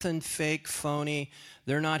nothing fake, phony.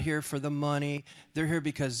 They're not here for the money. They're here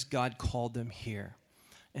because God called them here.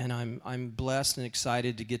 And I'm blessed and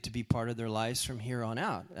excited to get to be part of their lives from here on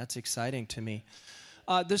out. That's exciting to me.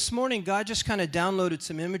 This morning, God just kind of downloaded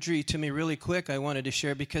some imagery to me really quick I wanted to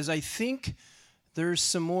share because I think there's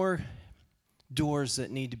some more doors that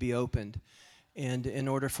need to be opened and in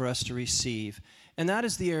order for us to receive. And that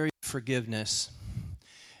is the area of forgiveness.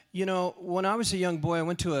 You know, when I was a young boy, I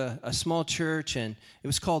went to a small church, and it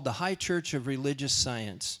was called the High Church of Religious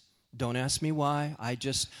Science. Don't ask me why. I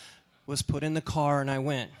just was put in the car, and I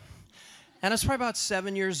went. And I was probably about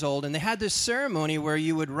 7 years old, and they had this ceremony where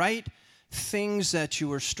you would write things that you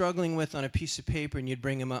were struggling with on a piece of paper, and you'd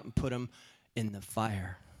bring them up and put them in the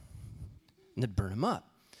fire, and they'd burn them up.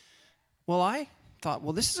 Well, I thought,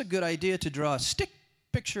 well, this is a good idea to draw a stick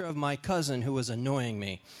picture of my cousin who was annoying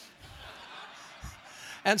me.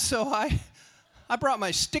 And so I brought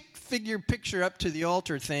my stick figure picture up to the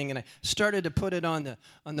altar thing, and I started to put it on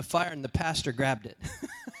the fire, and the pastor grabbed it.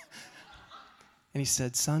 And he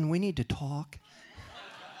said, "Son, we need to talk."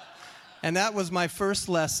 And that was my first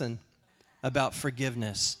lesson about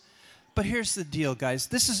forgiveness. But here's the deal, guys.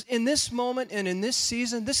 This is, in this moment and in this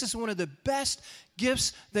season, this is one of the best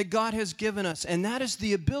gifts that God has given us, and that is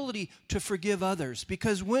the ability to forgive others.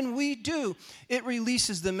 Because when we do, it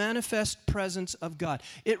releases the manifest presence of God.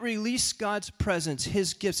 It releases God's presence,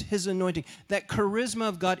 His gifts, His anointing. That charisma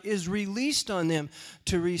of God is released on them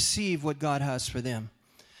to receive what God has for them.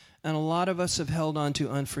 And a lot of us have held on to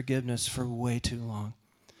unforgiveness for way too long.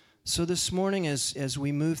 So this morning, as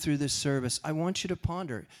we move through this service, I want you to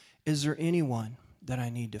ponder, is there anyone that I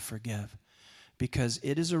need to forgive? Because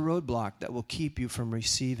it is a roadblock that will keep you from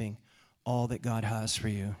receiving all that God has for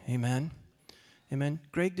you. Amen? Amen.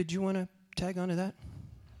 Greg, did you want to tag onto that?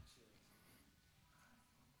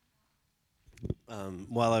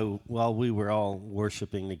 While we were all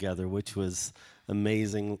worshiping together, which was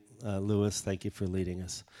amazing, Lewis, thank you for leading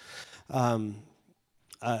us.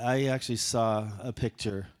 I actually saw a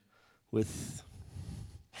picture with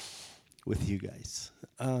you guys.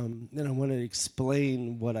 And I want to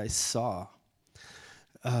explain what I saw.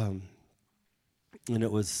 And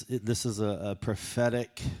this is a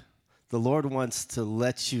prophetic, the Lord wants to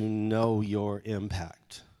let you know your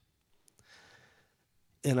impact.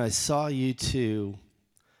 And I saw you two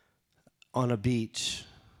on a beach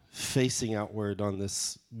facing outward on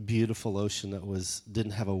this beautiful ocean that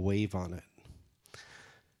didn't have a wave on it.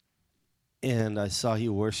 And I saw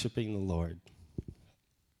you worshiping the Lord.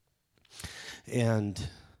 And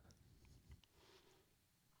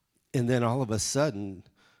then all of a sudden,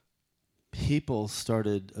 people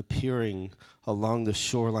started appearing along the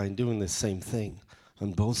shoreline doing the same thing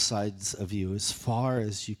on both sides of you, as far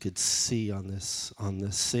as you could see on this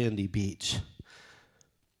sandy beach.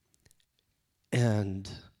 And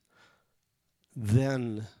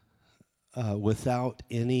then, without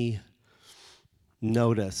any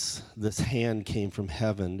notice, this hand came from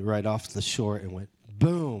heaven right off the shore and went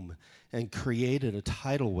boom, and created a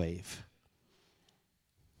tidal wave.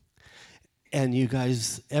 And you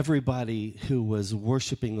guys, everybody who was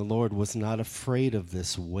worshiping the Lord was not afraid of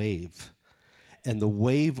this wave. And the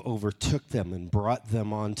wave overtook them and brought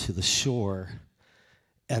them onto the shore.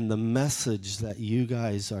 And the message that you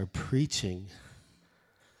guys are preaching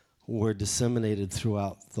were disseminated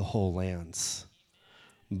throughout the whole lands.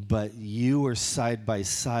 But you were side by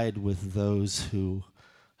side with those who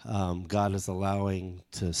God is allowing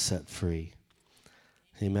to set free.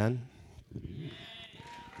 Amen?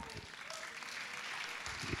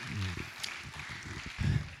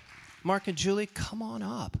 Mark and Julie, come on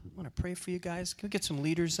up. I want to pray for you guys. Can we get some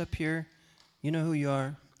leaders up here? You know who you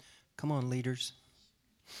are. Come on, leaders.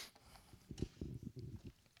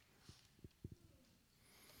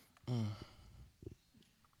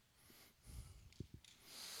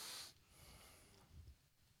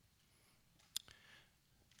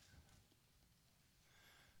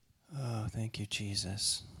 Oh, thank you,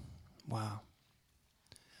 Jesus. Wow.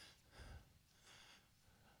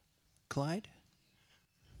 Clyde?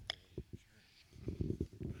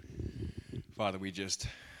 Father, we just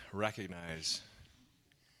recognize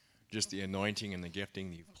just the anointing and the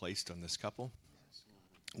gifting you've placed on this couple.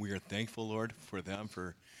 We are thankful, Lord, for them,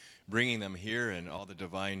 for bringing them here and all the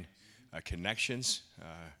divine connections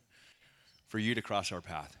for you to cross our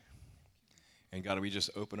path. And God, we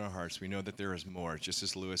just open our hearts. We know that there is more. Just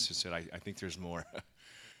as Lewis has said, I think there's more.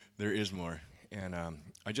 There is more. And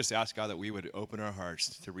I just ask, God, that we would open our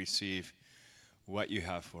hearts to receive what you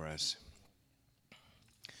have for us.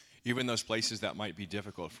 Even those places that might be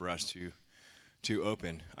difficult for us to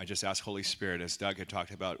open, I just ask, Holy Spirit, as Doug had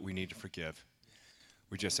talked about, we need to forgive.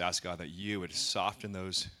 We just ask, God, that you would soften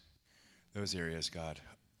those areas, God.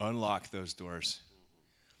 Unlock those doors.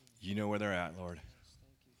 You know where they're at, Lord.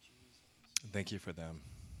 Thank you for them.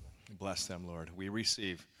 Bless them, Lord. We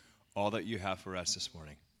receive all that you have for us this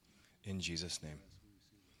morning. In Jesus' name.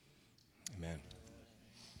 Amen.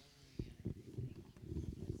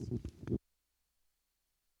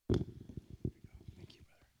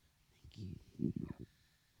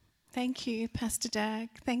 Thank you, Pastor Doug.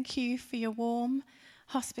 Thank you for your warm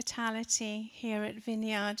hospitality here at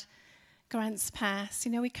Vineyard Grants Pass.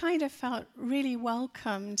 You know, we kind of felt really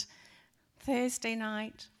welcomed Thursday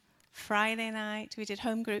night, Friday night. We did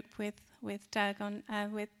home group with Doug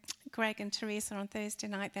with Greg and Teresa on Thursday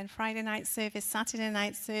night, then Friday night service, Saturday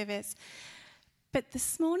night service. But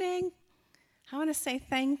this morning, I want to say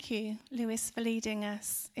thank you, Lewis, for leading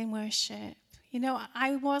us in worship. You know,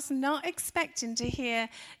 I was not expecting to hear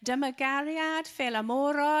Dymagariad,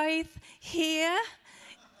 Philamoroedd here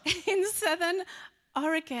in Southern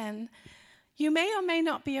Oregon. You may or may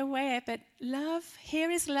not be aware, but Love, Here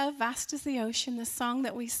is Love, Vast as the Ocean, the song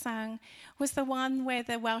that we sang, was the one where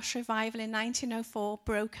the Welsh revival in 1904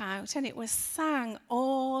 broke out, and it was sung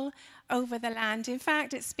all over the land. In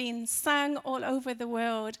fact, it's been sung all over the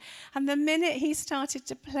world. And the minute he started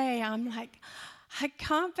to play, I'm like, I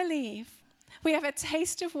can't believe we have a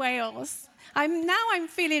taste of Wales. I'm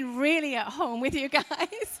feeling really at home with you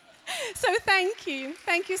guys. So thank you.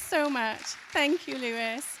 Thank you so much. Thank you,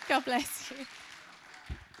 Lewis. God bless you.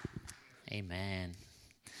 Amen.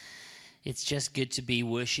 It's just good to be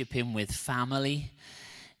worshiping with family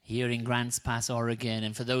here in Grants Pass, Oregon.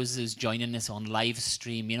 And for those who's joining us on live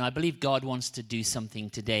stream, you know, I believe God wants to do something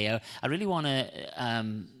today. I really want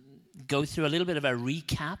to go through a little bit of a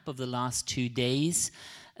recap of the last 2 days.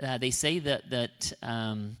 They say that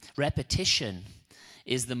repetition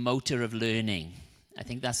is the motor of learning. I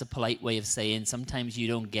think that's a polite way of saying sometimes you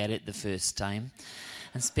don't get it the first time.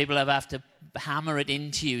 And so people have to hammer it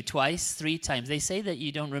into you twice, 3 times. They say that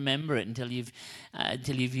you don't remember it until you've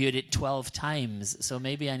heard it 12 times. So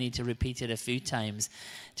maybe I need to repeat it a few times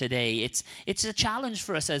today. It's a challenge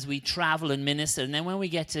for us as we travel and minister. And then when we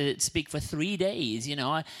get to speak for 3 days, you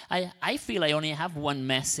know, I feel I only have one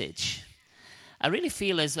message. I really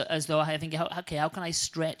feel as though I think, okay, how can I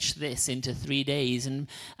stretch this into 3 days? And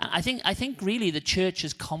I think really the church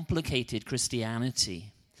has complicated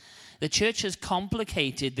Christianity. The church has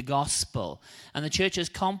complicated the gospel, and the church has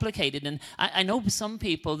complicated, and I know some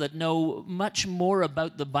people that know much more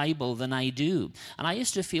about the Bible than I do, and I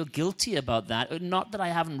used to feel guilty about that. Not that I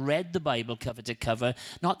haven't read the Bible cover to cover,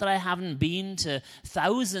 not that I haven't been to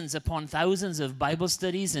thousands upon thousands of Bible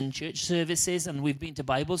studies and church services, and we've been to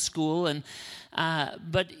Bible school, and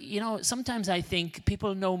but you know, sometimes I think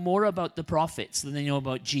people know more about the prophets than they know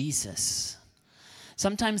about Jesus.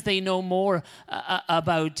 Sometimes they know more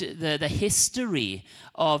about the history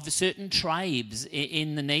of certain tribes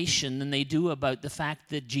in the nation than they do about the fact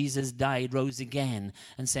that Jesus died, rose again,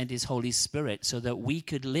 and sent his Holy Spirit so that we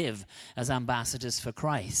could live as ambassadors for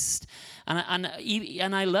Christ. And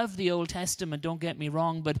I love the Old Testament, don't get me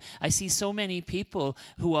wrong, but I see so many people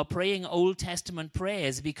who are praying Old Testament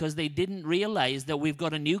prayers because they didn't realize that we've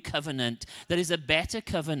got a new covenant that is a better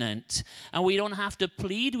covenant. And we don't have to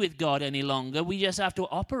plead with God any longer. We just have to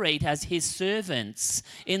operate as his servants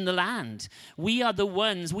in the land. We are the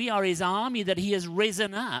ones, we are his army that he has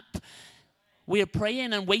risen up. We are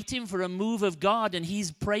praying and waiting for a move of God, and he's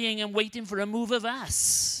praying and waiting for a move of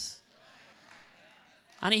us.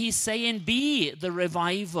 And he's saying, be the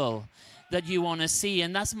revival that you want to see.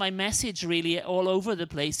 And that's my message really all over the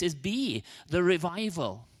place, is be the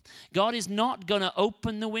revival. God is not going to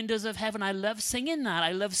open the windows of heaven. I love singing that.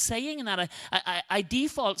 I love saying that. I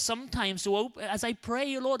default sometimes to open, as I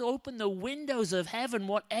pray, Lord, open the windows of heaven,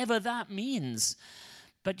 whatever that means.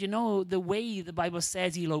 But you know, the way the Bible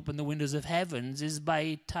says he'll open the windows of heavens is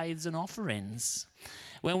by tithes and offerings.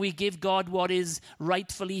 When we give God what is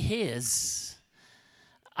rightfully his.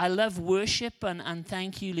 I love worship, and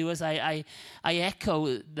thank you, Lewis. I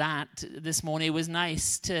echo that this morning. It was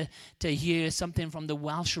nice to hear something from the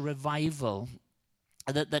Welsh revival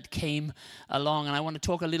that came along, and I want to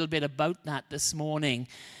talk a little bit about that this morning.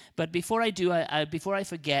 But before I do, before I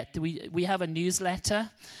forget, we have a newsletter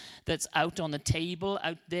that's out on the table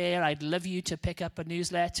out there. I'd love you to pick up a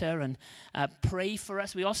newsletter and pray for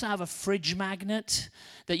us. We also have a fridge magnet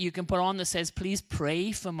that you can put on that says, please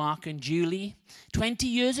pray for Mark and Julie. 20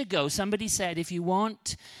 years ago, somebody said, if you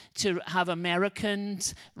want to have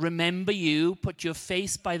Americans remember you, put your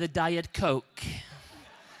face by the Diet Coke.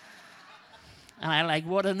 And I like,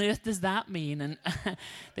 what on earth does that mean? And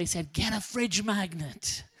they said, get a fridge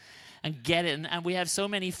magnet. and get it. And we have so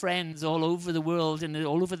many friends all over the world and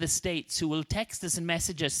all over the States who will text us and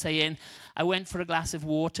message us saying, I went for a glass of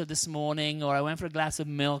water this morning, or I went for a glass of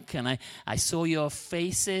milk, and I saw your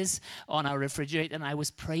faces on our refrigerator, and I was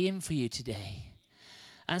praying for you today.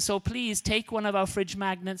 And so please take one of our fridge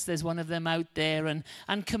magnets, there's one of them out there,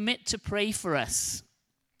 and commit to pray for us.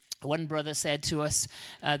 One brother said to us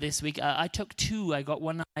this week, I took 2. I got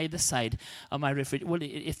one on either side of my refrigerator. Well,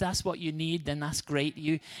 if that's what you need, then that's great.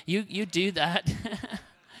 You do that.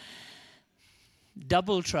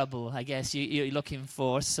 Double trouble, I guess, you're looking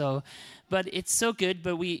for. So, but it's so good.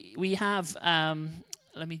 But we have...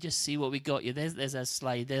 let me just see what we got you. There's a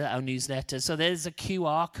slide there, our newsletter. So there's a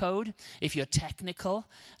QR code. If you're technical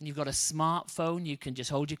and you've got a smartphone, you can just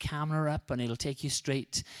hold your camera up and it'll take you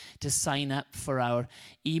straight to sign up for our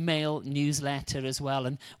email newsletter as well.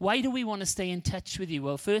 And why do we want to stay in touch with you?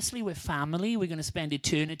 Well, firstly, we're family. We're going to spend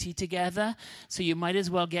eternity together. So you might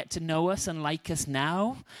as well get to know us and like us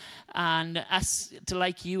now, and us to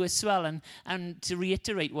like you as well. And to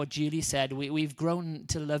reiterate what Julie said, we've grown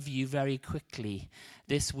to love you very quickly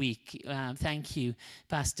this week. Thank you,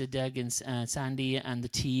 Pastor Doug and Sandy and the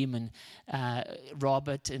team, and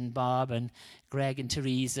Robert and Barb and Greg and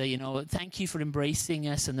Teresa. Thank you for embracing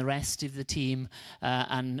us and the rest of the team.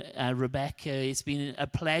 And Rebecca, it's been a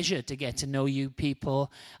pleasure to get to know you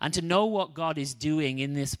people and to know what God is doing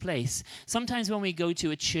in this place. Sometimes when we go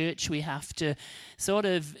to a church, we have to sort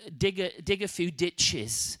of dig a few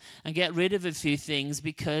ditches and get rid of a few things,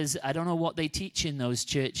 because I don't know what they teach in those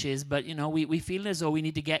churches, but we feel as though we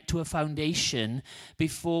need to get to a foundation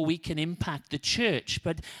before we can impact the church.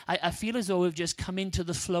 But I feel as though we've just come into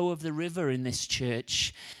the flow of the river in this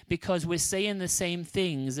church, because we're saying the same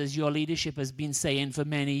things as your leadership has been saying for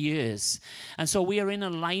many years. And so we are in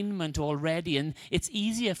alignment already, and it's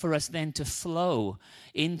easier for us then to flow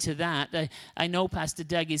into that. I know Pastor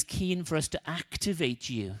Doug is keen for us to activate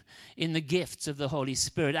you in the gifts of the Holy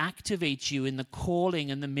Spirit, activate you in the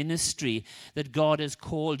calling and the ministry that God has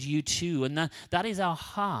called you to. And that is our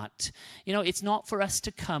heart. It's not for us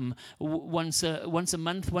to come once a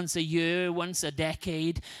month, once a year, once a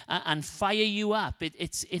decade, and fire you up.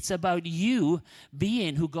 It's about you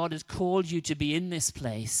being who God has called you to be in this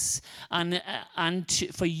place, and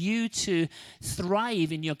for you to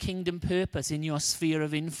thrive in your kingdom purpose, in your sphere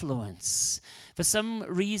of influence. For some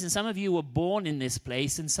reason, some of you were born in this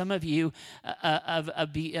place, and some of you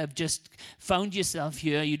have just found yourself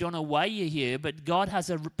here. You don't know why you're here, but God has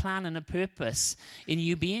a plan and a purpose in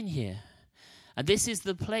you being here. And this is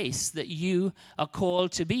the place that you are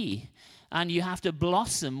called to be, and you have to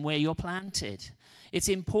blossom where you're planted. It's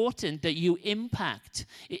important that you impact.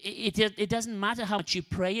 It doesn't matter how much you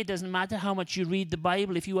pray. It doesn't matter how much you read the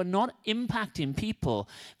Bible. If you are not impacting people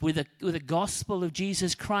with the gospel of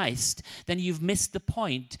Jesus Christ, then you've missed the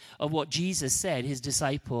point of what Jesus said his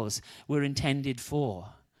disciples were intended for.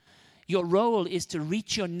 Your role is to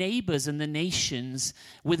reach your neighbors and the nations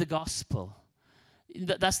with the gospel.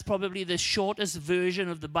 That's probably the shortest version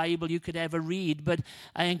of the Bible you could ever read, but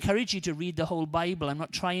I encourage you to read the whole Bible. I'm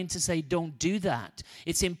not trying to say don't do that.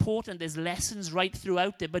 It's important. There's lessons right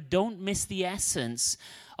throughout it, but don't miss the essence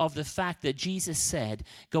of the fact that Jesus said,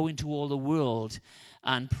 go into all the world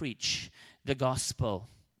and preach the gospel.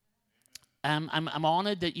 I'm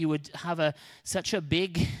honored that you would have such a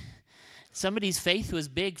big... Somebody's faith was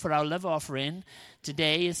big for our love offering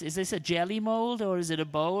today. Is this a jelly mold, or is it a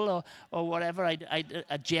bowl, or whatever?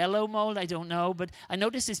 A jello mold? I don't know. But I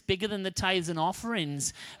noticed it's bigger than the tithes and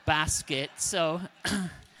offerings basket. So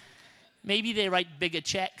maybe they write bigger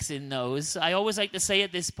checks in those. I always like to say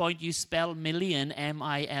at this point, you spell million,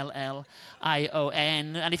 M-I-L-L-I-O-N.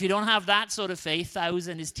 And if you don't have that sort of faith,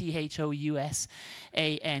 thousand is T-H-O-U-S-A-N-D.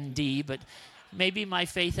 But maybe my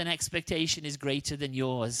faith and expectation is greater than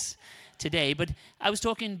yours today. But I was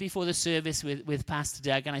talking before the service with Pastor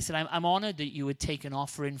Doug, and I said, I'm honored that you would take an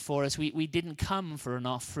offering for us. We didn't come for an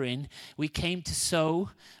offering. We came to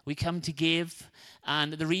sow. We come to give.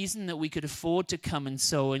 And the reason that we could afford to come and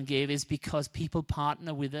sow and give is because people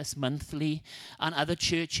partner with us monthly, and other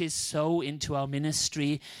churches sow into our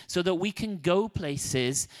ministry so that we can go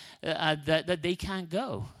places that they can't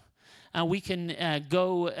go. And we can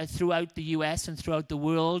go throughout the U.S. and throughout the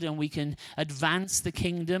world, and we can advance the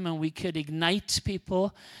kingdom, and we could ignite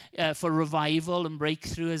people for revival and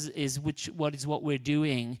breakthrough is what we're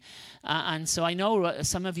doing. And so I know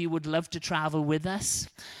some of you would love to travel with us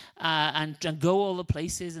and go all the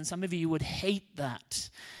places, and some of you would hate that.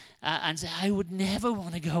 And say, I would never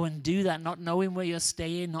want to go and do that, not knowing where you're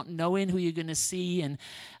staying, not knowing who you're going to see, and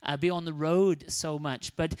be on the road so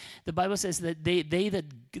much. But the Bible says that they that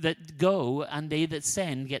that go and they that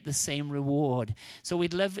send get the same reward. So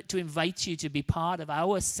we'd love to invite you to be part of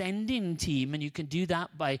our sending team, and you can do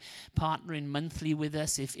that by partnering monthly with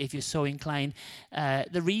us if you're so inclined.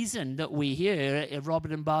 The reason that we're here,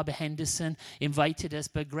 Robert and Barbara Henderson invited us,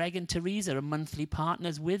 but Greg and Teresa are monthly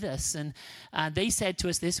partners with us, and they said to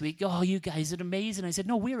us this week, "Oh, you guys are amazing." I said,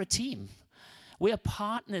 "No, we're a team. We are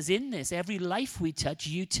partners in this. Every life we touch,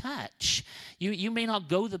 you touch. You may not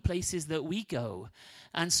go the places that we go."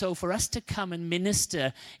 And so for us to come and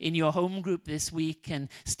minister in your home group this week and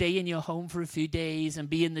stay in your home for a few days and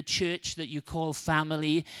be in the church that you call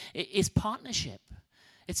family is partnership.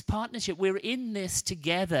 It's partnership. We're in this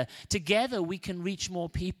together. Together we can reach more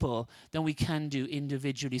people than we can do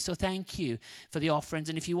individually. So thank you for the offerings.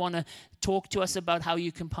 And if you want to talk to us about how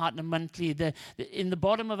you can partner monthly, in the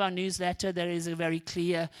bottom of our newsletter, there is a very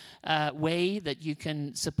clear way that you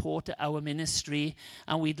can support our ministry.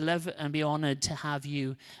 And we'd love and be honored to have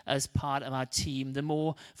you as part of our team. The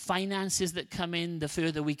more finances that come in, the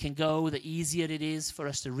further we can go, the easier it is for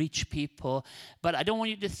us to reach people. But I don't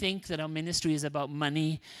want you to think that our ministry is about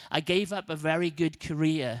money. I gave up a very good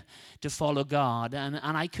career to follow God, and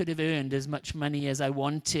I could have earned as much money as I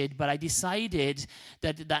wanted, but I decided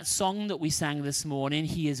that song that we sang this morning,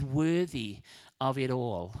 He is worthy of it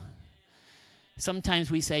all.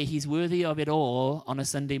 Sometimes we say He's worthy of it all on a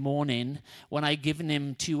Sunday morning when I've given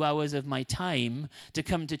Him 2 hours of my time to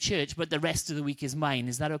come to church, but the rest of the week is mine.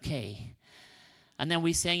 Is that okay? And then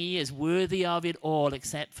we sing He is worthy of it all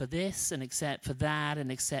except for this and except for that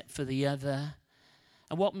and except for the other.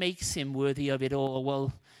 And what makes Him worthy of it all?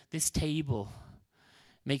 Well, this table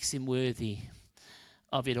makes Him worthy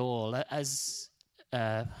of it all. As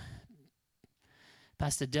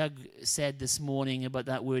Pastor Doug said this morning about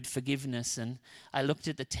that word forgiveness, and I looked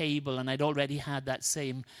at the table and I'd already had that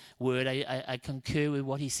same word. I concur with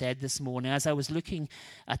what he said this morning. As I was looking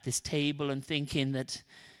at this table and thinking that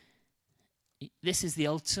this is the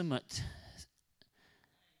ultimate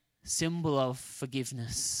symbol of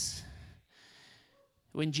forgiveness.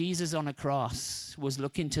 When Jesus on a cross was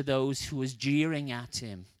looking to those who was jeering at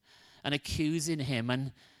Him and accusing Him,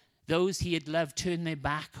 and those He had loved turned their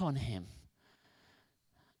back on Him.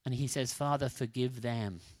 And He says, "Father, forgive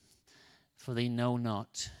them, for they know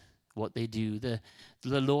not what they do." The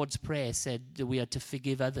Lord's Prayer said that we are to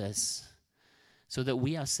forgive others so that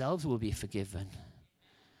we ourselves will be forgiven.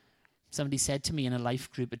 Somebody said to me in a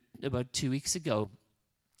life group about 2 weeks ago,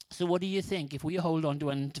 "So what do you think? If we hold on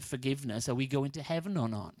to unforgiveness, are we going to heaven or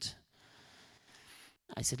not?"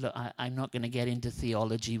 I said, "Look, I'm not going to get into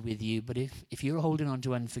theology with you, but if you're holding on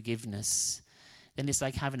to unforgiveness, then it's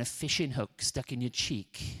like having a fishing hook stuck in your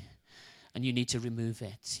cheek, and you need to remove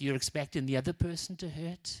it. You're expecting the other person to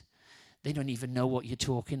hurt. They don't even know what you're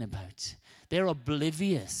talking about. They're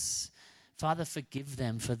oblivious. Father, forgive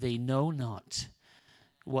them, for they know not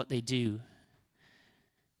what they do."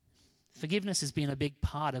 Forgiveness has been a big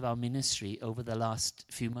part of our ministry over the last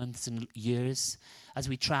few months and years. As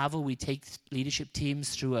we travel, we take leadership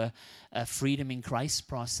teams through a freedom in Christ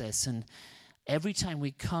process. And every time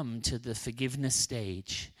we come to the forgiveness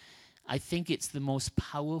stage, I think it's the most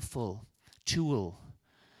powerful tool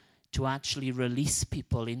to actually release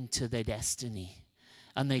people into their destiny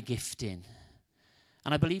and their gifting.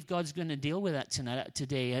 And I believe God's going to deal with that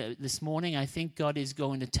today. This morning, I think God is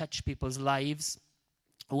going to touch people's lives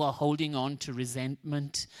who are holding on to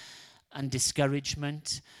resentment and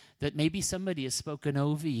discouragement, that maybe somebody has spoken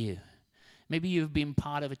over you. Maybe you've been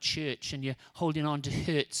part of a church and you're holding on to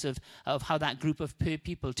hurts of how that group of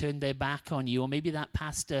people turned their back on you, or maybe that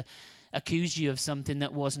pastor accused you of something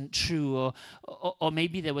that wasn't true, or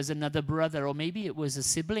maybe there was another brother, or maybe it was a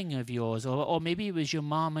sibling of yours, or maybe it was your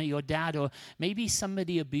mom or your dad, or maybe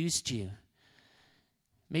somebody abused you.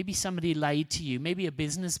 Maybe somebody lied to you. Maybe a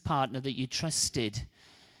business partner that you trusted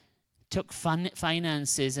took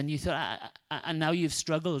finances, and you thought, and now you've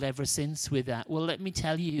struggled ever since with that. Well, let me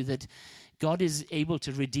tell you that God is able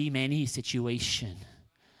to redeem any situation.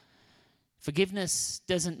 Forgiveness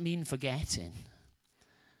doesn't mean forgetting.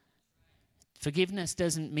 Forgiveness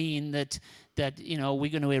doesn't mean that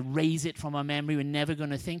we're going to erase it from our memory. We're never going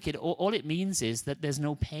to think it. All it means is that there's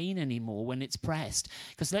no pain anymore when it's pressed.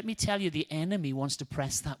 Because let me tell you, the enemy wants to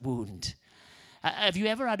press that wound. Have you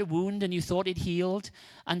ever had a wound and you thought it healed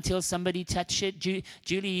until somebody touched it?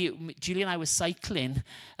 Julie and I were cycling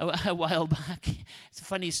a while back. It's a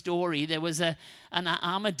funny story. There was an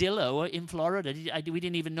armadillo in Florida. We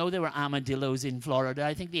didn't even know there were armadillos in Florida.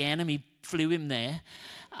 I think the enemy flew him there.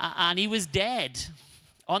 And he was dead.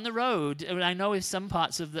 On the road, I know in some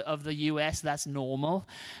parts of the U.S. that's normal,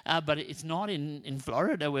 but it's not in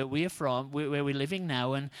Florida where we're from, where we're living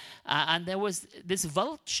now. And there was this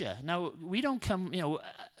vulture. Now, we don't come,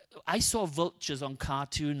 I saw vultures on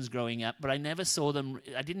cartoons growing up, but I never saw them.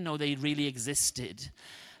 I didn't know they really existed.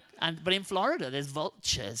 But in Florida, there's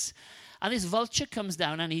vultures. And this vulture comes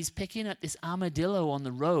down and he's picking at this armadillo on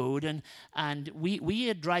the road. And we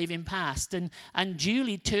are driving past. And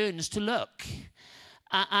Julie turns to look.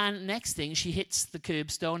 And next thing, she hits the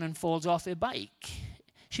curbstone and falls off her bike.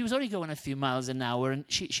 She was only going a few miles an hour. And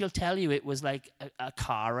she'll tell you it was like a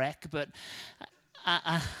car wreck. But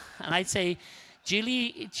and I'd say,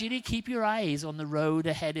 Julie, keep your eyes on the road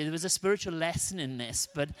ahead. There was a spiritual lesson in this.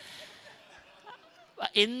 But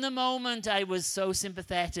in the moment, I was so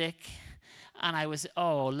sympathetic. And I was,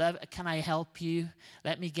 love, can I help you?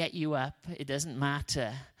 Let me get you up. It doesn't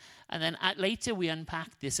matter. And then later we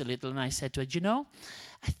unpacked this a little, and I said to her,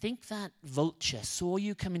 I think that vulture saw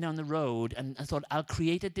you coming down the road, and I thought, I'll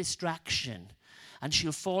create a distraction. And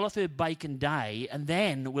she'll fall off her bike and die, and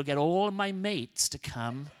then we'll get all of my mates to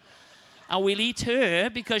come, and we'll eat her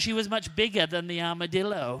because she was much bigger than the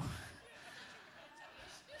armadillo.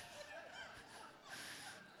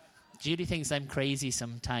 Judy thinks I'm crazy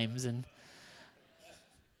sometimes, and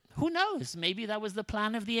who knows? Maybe that was the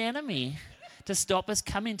plan of the enemy, to stop us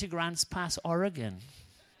coming to Grants Pass, Oregon.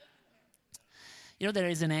 There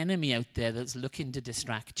is an enemy out there that's looking to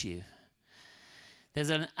distract you.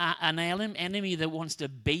 There's an enemy that wants to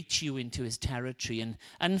bait you into his territory, and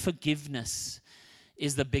unforgiveness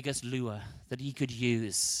is the biggest lure that he could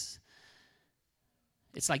use.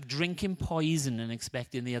 It's like drinking poison and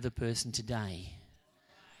expecting the other person to die.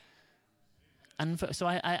 And so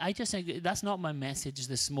I just think that's not my message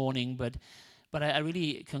this morning, but I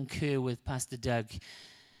really concur with Pastor Doug.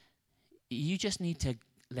 You just need to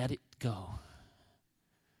let it go.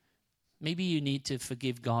 Maybe you need to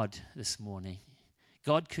forgive God this morning.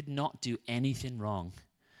 God could not do anything wrong.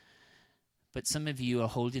 But some of you are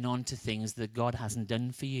holding on to things that God hasn't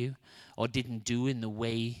done for you, or didn't do in the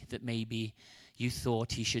way that maybe you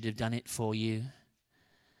thought he should have done it for you.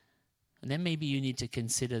 And then maybe you need to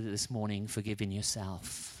consider this morning forgiving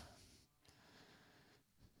yourself.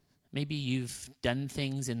 Maybe you've done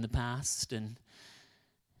things in the past and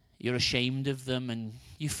you're ashamed of them, and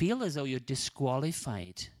you feel as though you're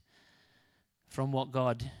disqualified from what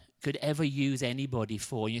God could ever use anybody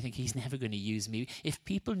for. And you think, he's never going to use me. If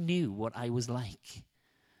people knew what I was like.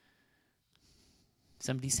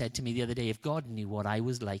 Somebody said to me the other day, if God knew what I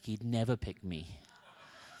was like, he'd never pick me.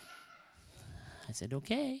 I said,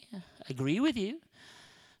 okay, I agree with you.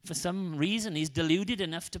 For some reason, he's deluded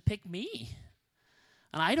enough to pick me.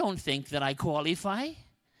 And I don't think that I qualify.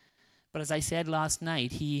 But as I said last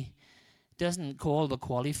night, he doesn't call the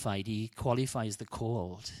qualified, he qualifies the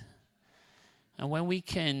called. And when we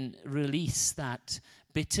can release that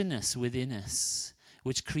bitterness within us,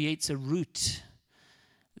 which creates a root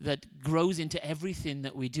that grows into everything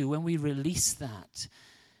that we do, when we release that,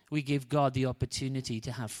 we give God the opportunity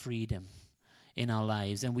to have freedom in our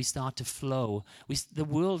lives, and we start to flow. The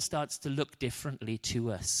world starts to look differently to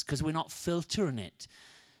us because we're not filtering it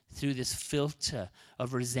through this filter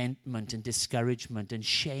of resentment and discouragement and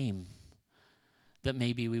shame that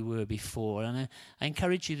maybe we were before. And I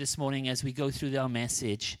encourage you this morning as we go through our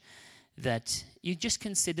message that you just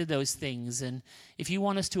consider those things. And if you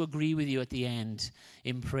want us to agree with you at the end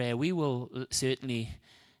in prayer, we will certainly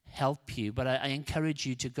help you. But I encourage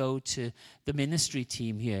you to go to the ministry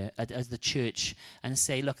team here as the church and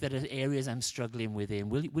say, look, there are areas I'm struggling within.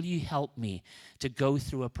 Will you help me to go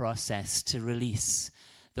through a process to release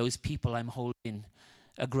those people I'm holding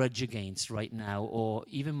a grudge against right now, or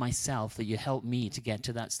even myself, that you help me to get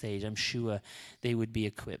to that stage? I'm sure they would be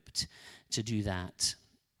equipped to do that.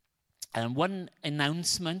 And one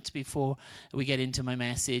announcement before we get into my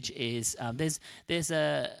message is there's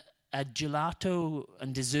a gelato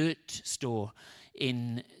and dessert store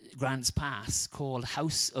in Grants Pass called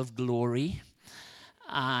House of Glory.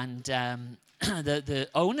 And the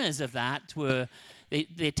owners of that were,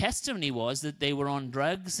 their testimony was that they were on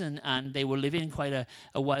drugs and they were living quite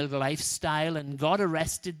a wild lifestyle, and God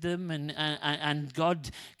arrested them and God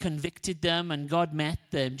convicted them, and God met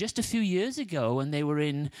them just a few years ago, and they were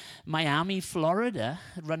in Miami, Florida,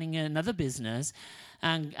 running another business.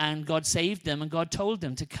 And God saved them, and God told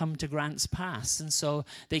them to come to Grants Pass. And so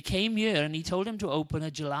they came here, and he told them to open a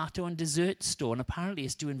gelato and dessert store. And apparently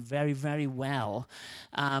it's doing very, very well.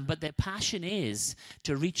 But their passion is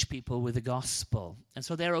to reach people with the gospel. And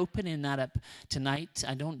so they're opening that up tonight.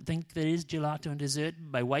 I don't think there is gelato and dessert.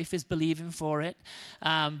 My wife is believing for it.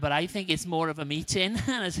 But I think it's more of a meeting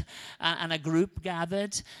and a group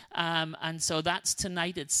gathered. And so that's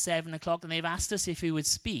tonight at 7 o'clock. And they've asked us if we would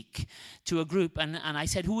speak to a group. And I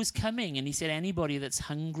said, who is coming? And he said, anybody that's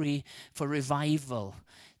hungry for revival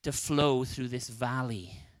to flow through this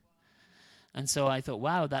valley. And so I thought,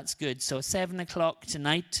 wow, that's good. So 7 o'clock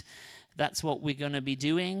tonight, that's what we're going to be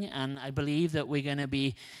doing. And I believe that we're going to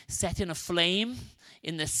be setting a flame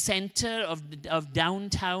in the center of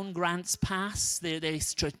downtown Grants Pass. They're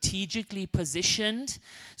strategically positioned.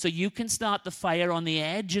 So you can start the fire on the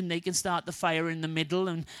edge and they can start the fire in the middle.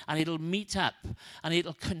 And it'll meet up and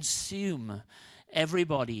it'll consume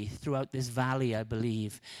everybody throughout this valley, I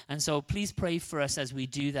believe. And so please pray for us as we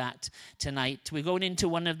do that tonight. We're going into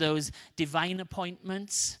one of those divine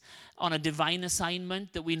appointments on a divine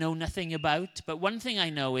assignment that we know nothing about. But one thing I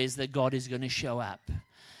know is that God is going to show up.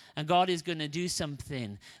 And God is going to do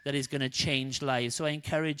something that is going to change lives. So I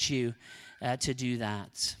encourage you to do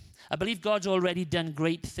that. I believe God's already done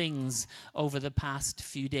great things over the past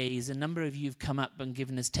few days. A number of you have come up and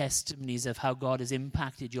given us testimonies of how God has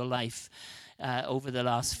impacted your life over the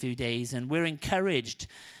last few days, and we're encouraged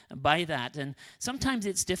by that. And sometimes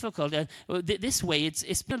it's difficult. This way,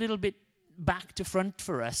 it's been a little bit back to front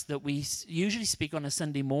for us that we usually speak on a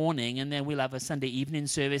Sunday morning, and then we'll have a Sunday evening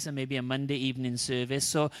service and maybe a Monday evening service.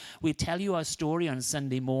 So we tell you our story on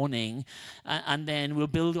Sunday morning, and then we'll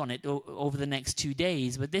build on it over the next 2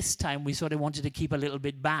 days. But this time we sort of wanted to keep a little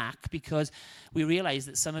bit back because we realized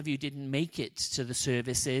that some of you didn't make it to the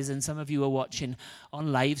services and some of you are watching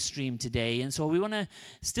on live stream today. And so we want to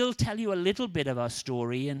still tell you a little bit of our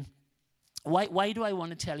story. And why do I want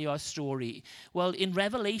to tell you our story? Well, in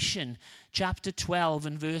Revelation chapter 12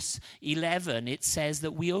 and verse 11, it says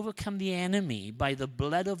that we overcome the enemy by the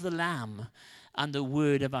blood of the Lamb and the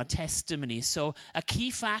word of our testimony. So a key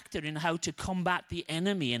factor in how to combat the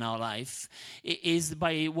enemy in our life is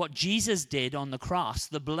by what Jesus did on the cross,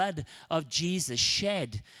 the blood of Jesus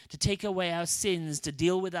shed to take away our sins, to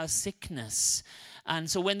deal with our sickness. And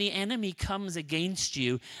so when the enemy comes against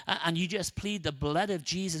you and you just plead the blood of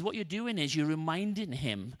Jesus, what you're doing is you're reminding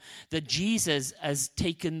him that Jesus has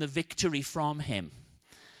taken the victory from him.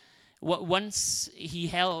 Once he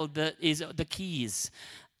held the keys,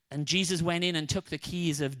 and Jesus went in and took the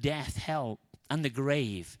keys of death, hell, and the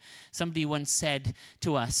grave. Somebody once said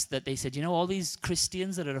to us that they said, you know, all these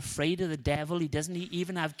Christians that are afraid of the devil, he doesn't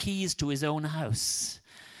even have keys to his own house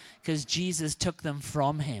because Jesus took them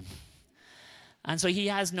from him. And so he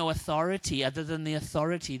has no authority other than the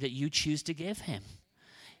authority that you choose to give him.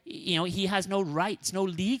 You know, he has no rights, no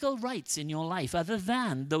legal rights in your life other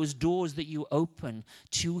than those doors that you open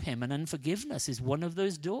to him. And unforgiveness is one of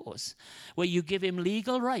those doors where you give him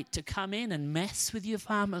legal right to come in and mess with your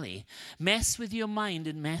family, mess with your mind,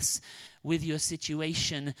 and mess with your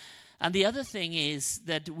situation. And the other thing is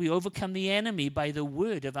that we overcome the enemy by the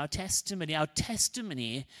word of our testimony. Our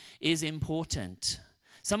testimony is important.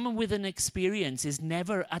 Someone with an experience is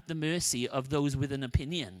never at the mercy of those with an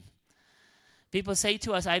opinion. People say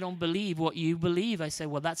to us, I don't believe what you believe. I say,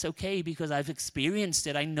 well, that's okay because I've experienced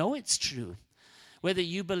it. I know it's true. Whether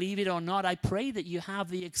you believe it or not, I pray that you have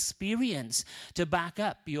the experience to back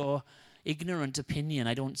up your ignorant opinion.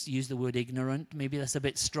 I don't use the word ignorant. Maybe that's a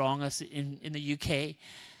bit strong in the UK.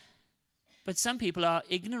 But some people are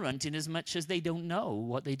ignorant in as much as they don't know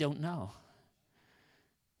what they don't know.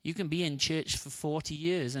 You can be in church for 40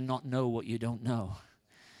 years and not know what you don't know.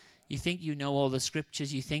 You think you know all the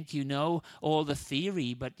scriptures, you think you know all the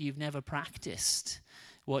theory, but you've never practiced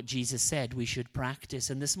what Jesus said we should practice.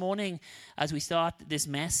 And this morning, as we start this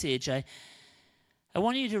message, I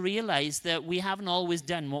want you to realize that we haven't always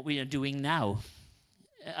done what we are doing now.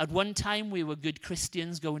 At one time, we were good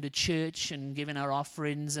Christians going to church and giving our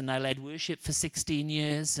offerings, and I led worship for 16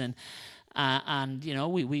 years, and you know,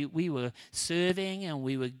 we were serving, and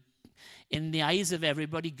we were, in the eyes of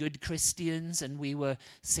everybody, good Christians, and we were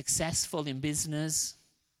successful in business.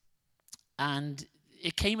 And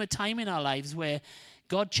it came a time in our lives where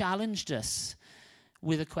God challenged us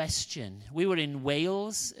with a question. We were in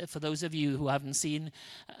Wales. For those of you who haven't seen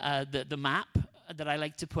the map that I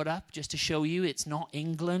like to put up, just to show you, it's not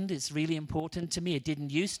England. It's really important to me. It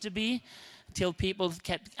didn't used to be. Until people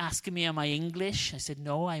kept asking me, am I English? I said,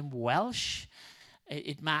 no, I'm Welsh.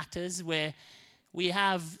 It matters. Where we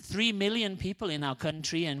have 3 million people in our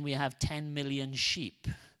country and we have 10 million sheep.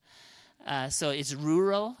 So it's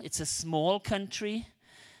rural. It's a small country.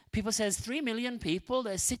 People says 3 million people.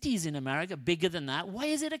 There's cities in America bigger than that. Why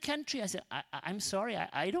is it a country? I said, I'm sorry,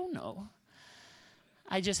 I don't know.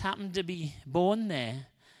 I just happened to be born there.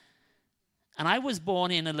 And I was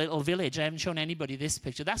born in a little village. I haven't shown anybody this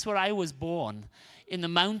picture. That's where I was born, in the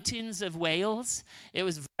mountains of Wales. It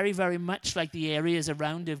was very, very much like the areas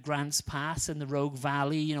around of Grants Pass and the Rogue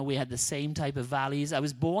Valley. You know, we had the same type of valleys. I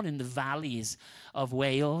was born in the valleys of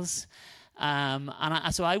Wales.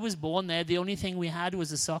 So I was born there. The only thing we had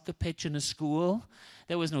was a soccer pitch and a school.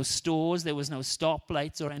 There was no stores. There was no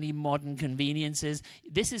stoplights or any modern conveniences.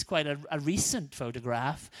 This is quite a recent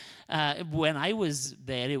photograph. When I was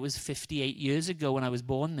there, it was 58 years ago when I was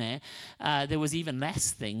born there. There was even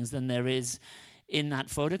less things than there is in that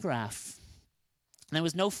photograph. There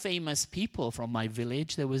was no famous people from my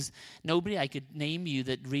village. There was nobody I could name you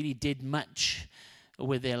that really did much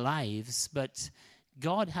with their lives. But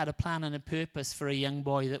God had a plan and a purpose for a young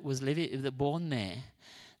boy that was born there,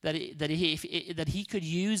 that he could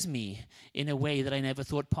use me in a way that I never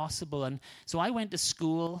thought possible. And so I went to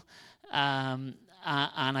school, and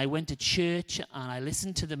I went to church, and I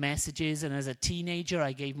listened to the messages. And as a teenager,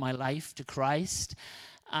 I gave my life to Christ.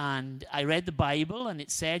 And I read the Bible, and it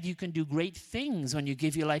said you can do great things when you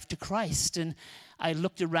give your life to Christ. And I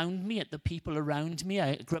looked around me at the people around me.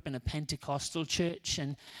 I grew up in a Pentecostal church,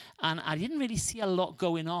 and I didn't really see a lot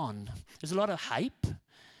going on. There's a lot of hype.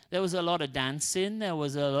 There was a lot of dancing. There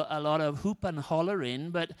was a lot of hoop and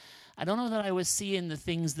hollering, but I don't know that I was seeing the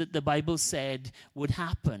things that the Bible said would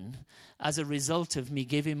happen as a result of me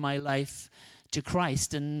giving my life to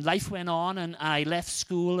Christ. And life went on, and I left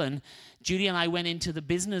school, and Julie and I went into the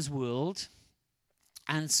business world.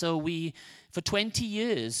 And so for 20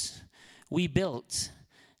 years, we built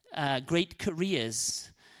great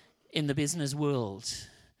careers in the business world.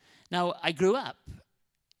 Now, I grew up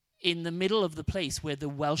in the middle of the place where the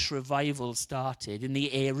Welsh revival started,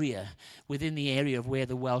 within the area of where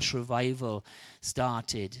the Welsh revival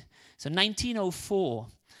started. So 1904,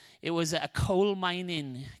 it was a coal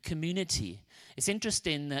mining community. It's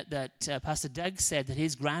interesting that Pastor Doug said that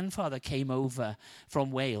his grandfather came over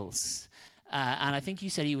from Wales. And I think you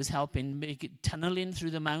said he was helping tunneling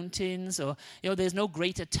through the mountains. Or, there's no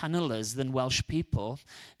greater tunnelers than Welsh people,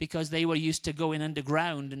 because they were used to going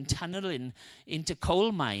underground and tunneling into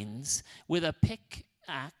coal mines with a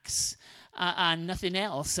pickaxe and nothing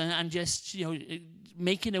else, and just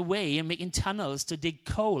making a way and making tunnels to dig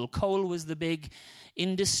coal. Coal was the big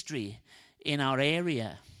industry in our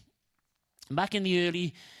area. Back in the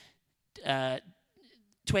early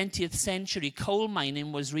 20th century, coal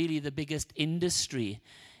mining was really the biggest industry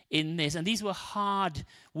in this. And these were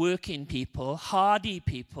hard-working people, hardy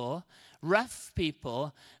people, rough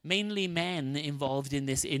people, mainly men involved in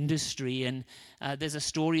this industry. And there's a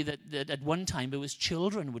story that at one time it was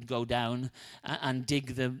children would go down and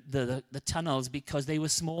dig the tunnels because they were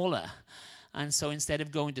smaller. And so instead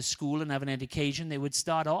of going to school and having an education, they would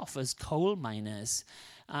start off as coal miners.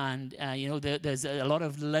 And, there's a lot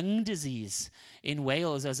of lung disease in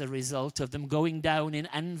Wales as a result of them going down in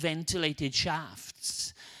unventilated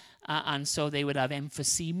shafts. And so they would have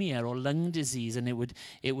emphysema or lung disease, and it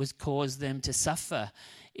would cause them to suffer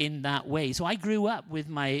in that way. So I grew up with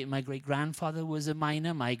my great-grandfather was a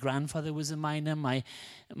miner, my grandfather was a miner, my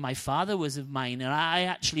father was a miner. I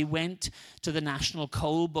actually went to the National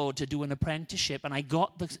Coal Board to do an apprenticeship, and I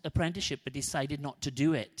got the apprenticeship but decided not to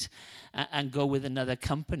do it and go with another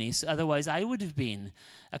company. So otherwise, I would have been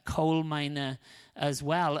a coal miner as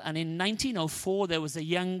well. And in 1904, there was a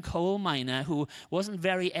young coal miner who wasn't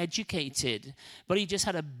very educated, but he just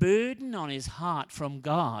had a burden on his heart from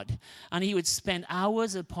God. And he would spend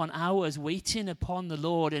hours upon hours waiting upon the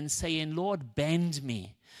Lord and saying, Lord, bend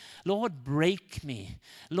me. Lord, break me.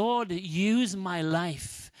 Lord, use my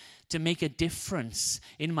life to make a difference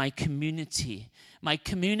in my community. My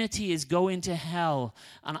community is going to hell,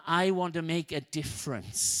 and I want to make a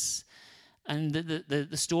difference. And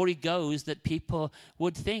the story goes that people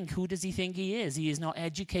would think, who does he think he is? He is not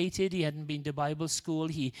educated. He hadn't been to Bible school.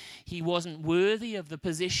 He wasn't worthy of the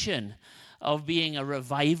position of being a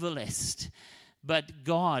revivalist. But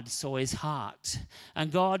God saw his heart,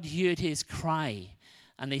 and God heard his cry.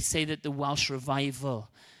 And they say that the Welsh revival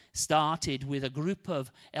started with a group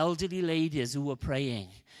of elderly ladies who were praying.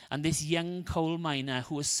 And this young coal miner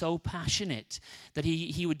who was so passionate that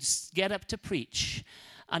he would get up to preach,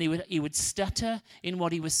 and he would stutter in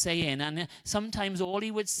what he was saying. And sometimes all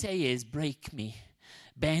he would say is, break me,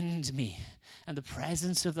 bend me. And the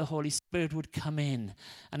presence of the Holy Spirit would come in,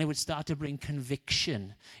 and it would start to bring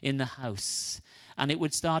conviction in the house. And it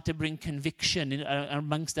would start to bring conviction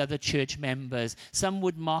amongst other church members. Some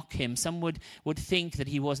would mock him. Some would think that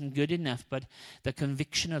he wasn't good enough. But the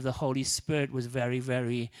conviction of the Holy Spirit was very,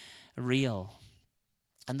 very real.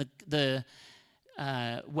 And the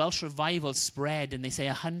Welsh revival spread, and they say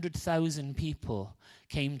 100,000 people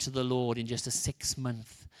came to the Lord in just a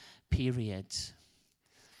 6-month period.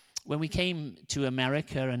 When we came to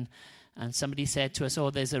America and somebody said to us,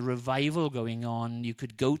 oh, there's a revival going on, you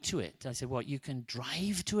could go to it. I said, what, you can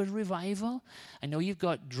drive to a revival? I know you've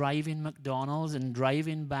got drive-in McDonald's and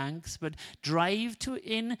drive-in banks, but drive to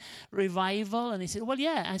in revival? And they said, well,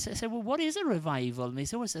 yeah. I said, well, what is a revival? And they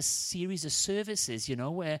said, well, it's a series of services,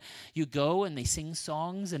 where you go and they sing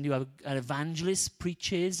songs and you have an evangelist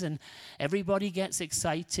preaches and everybody gets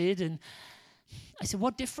excited. And I said,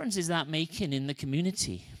 what difference is that making in the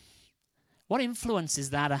community? What influence is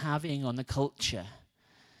that having on the culture?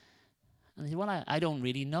 And they said, well, I don't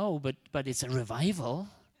really know, but it's a revival.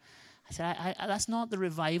 I said, that's not the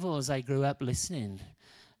revivals I grew up listening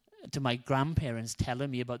to my grandparents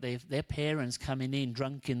telling me about their parents coming in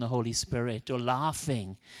drunk in the Holy Spirit or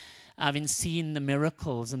laughing, having seen the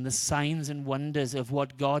miracles and the signs and wonders of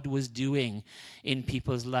what God was doing in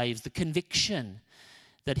people's lives, the conviction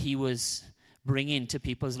that he was bring into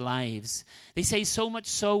people's lives. They say so much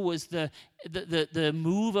so was the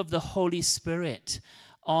move of the Holy Spirit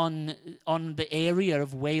on the area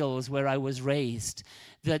of Wales where I was raised,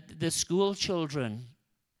 that the school children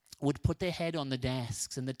would put their head on the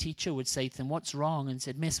desks and the teacher would say to them, what's wrong? And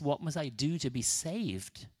said, Miss, what must I do to be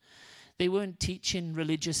saved? They weren't teaching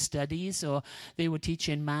religious studies, or they were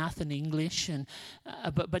teaching math and English, and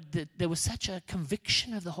but there was such a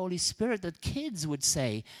conviction of the Holy Spirit that kids would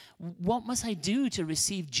say, "What must I do to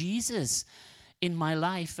receive Jesus in my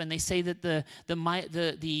life?" And they say that the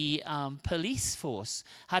police force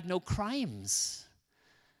had no crimes.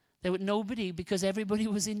 There was nobody, because everybody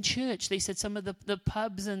was in church. They said some of the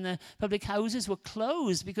pubs and the public houses were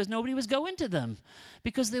closed because nobody was going to them,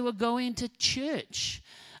 because they were going to church.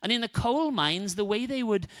 And in the coal mines, the way they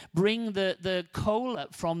would bring the coal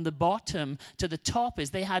up from the bottom to the top is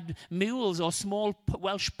they had mules or small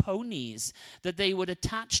Welsh ponies that they would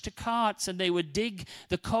attach to carts, and they would dig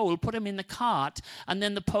the coal, put them in the cart, and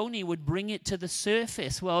then the pony would bring it to the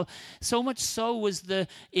surface. Well, so much so was the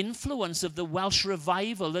influence of the Welsh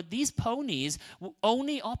revival that these ponies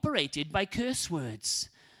only operated by curse words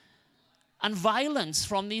and violence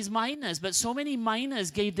from these miners. But so many miners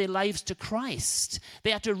gave their lives to Christ. They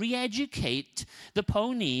had to re-educate the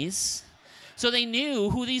ponies so they knew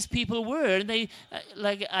who these people were. And they,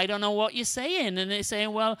 I don't know what you're saying. And they're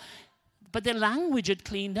saying, well, but their language had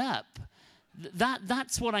cleaned up.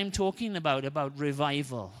 That's what I'm talking about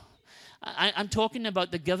revival. I'm talking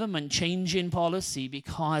about the government changing policy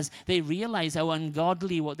because they realize how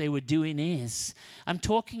ungodly what they were doing is. I'm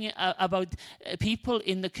talking about people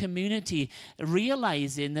in the community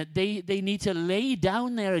realizing that they need to lay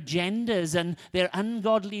down their agendas and their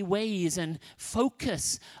ungodly ways and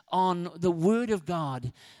focus on the Word of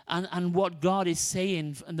God and what God is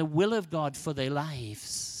saying and the will of God for their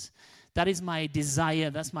lives. That is my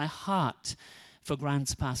desire. That's my heart for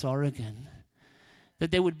Grants Pass, Oregon. That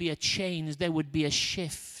there would be a change, there would be a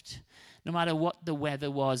shift, no matter what the weather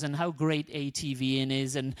was and how great ATVing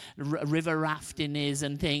is and river rafting is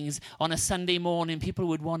and things. On a Sunday morning, people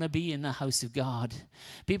would want to be in the house of God.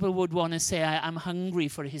 People would want to say, I'm hungry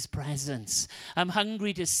for his presence. I'm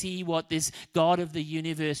hungry to see what this God of the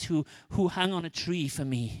universe who hung on a tree for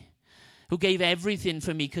me, who gave everything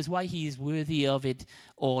for me, because why? He is worthy of it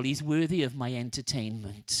all. He's worthy of my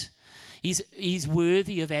entertainment. He's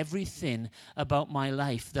worthy of everything about my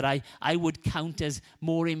life that I would count as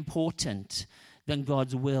more important than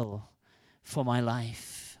God's will for my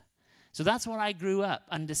life. So that's what I grew up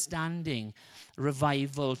understanding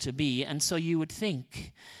revival to be. And so you would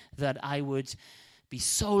think that I would be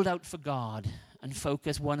sold out for God and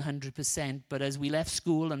focus 100%. But as we left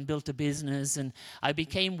school and built a business, and I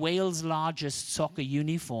became Wales' largest soccer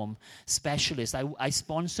uniform specialist. I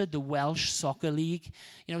sponsored the Welsh Soccer League.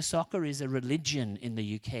 You know, soccer is a religion in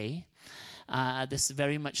the UK. This is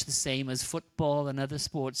very much the same as football and other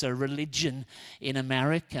sports are religion in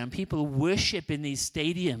America. And people worship in these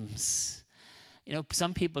stadiums. You know,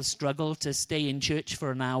 some people struggle to stay in church for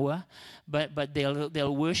an hour, but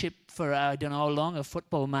they'll worship for, I don't know how long a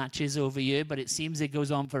football match is over here, but it seems it goes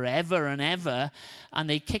on forever and ever, and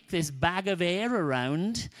they kick this bag of air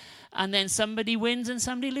around, and then somebody wins and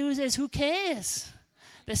somebody loses. Who cares?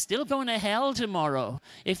 They're still going to hell tomorrow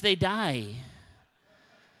if they die.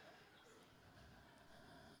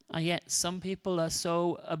 And yet some people are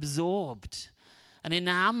so absorbed and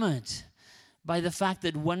enamored by the fact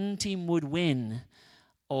that one team would win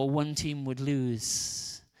or one team would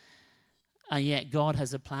lose. And yet God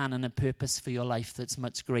has a plan and a purpose for your life that's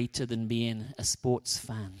much greater than being a sports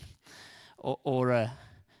fan or a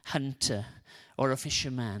hunter or a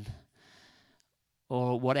fisherman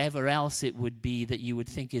or whatever else it would be that you would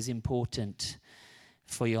think is important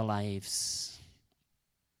for your lives.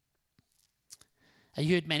 I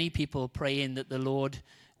heard many people praying that the Lord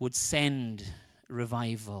would send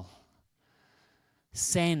revival.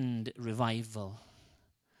 Send revival.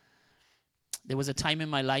 There was a time in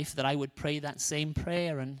my life that I would pray that same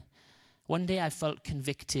prayer, and one day I felt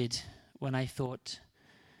convicted when I thought,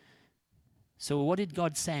 so what did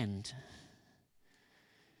God send?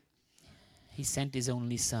 He sent his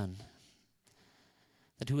only Son,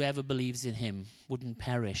 that whoever believes in him wouldn't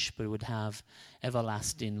perish but would have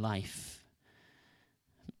everlasting life.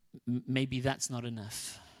 Maybe that's not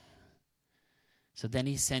enough. So then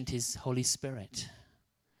he sent his Holy Spirit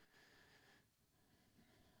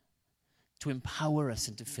to empower us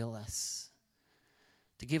and to fill us,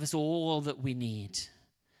 to give us all that we need.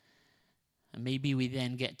 And maybe we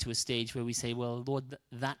then get to a stage where we say, well, Lord,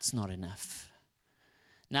 that's not enough.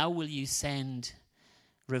 Now will you send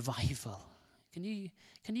revival? Can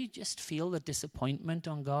you just feel the disappointment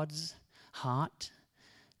on God's heart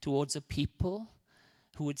towards a people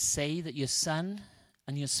who would say that your Son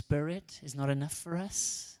and your Spirit is not enough for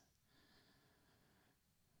us?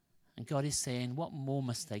 And God is saying, what more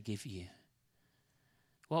must I give you?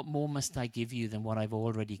 What more must I give you than what I've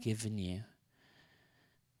already given you?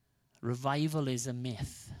 Revival is a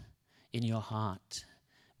myth in your heart.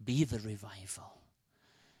 Be the revival.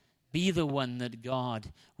 Be the one that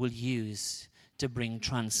God will use to bring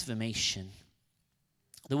transformation.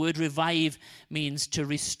 The word revive means to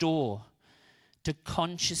restore to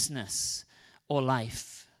consciousness or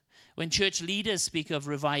life. When church leaders speak of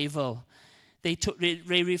revival, they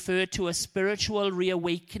refer to a spiritual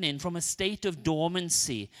reawakening from a state of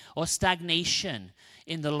dormancy or stagnation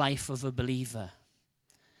in the life of a believer.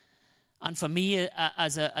 And for me,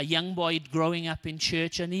 as a young boy growing up in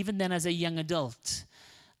church, and even then as a young adult,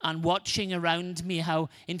 and watching around me how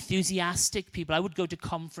enthusiastic people, I would go to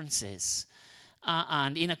conferences,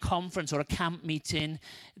 and in a conference or a camp meeting,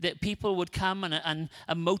 that people would come and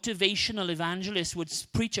a motivational evangelist would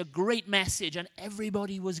preach a great message, and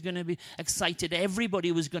everybody was going to be excited.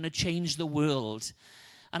 Everybody was going to change the world.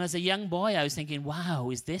 And as a young boy, I was thinking, wow,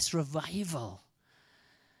 is this revival?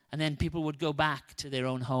 And then people would go back to their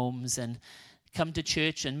own homes and come to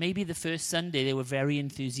church, and maybe the first Sunday they were very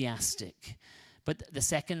enthusiastic. But the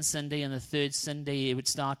second Sunday and the third Sunday, it would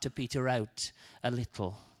start to peter out a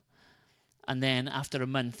little. And then after a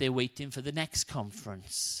month, they're waiting for the next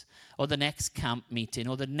conference or the next camp meeting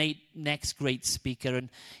or the next great speaker. And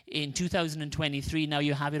in 2023, now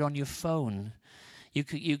you have it on your phone. You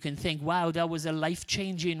can think, wow, that was a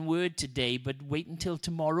life-changing word today, but wait until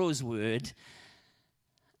tomorrow's word.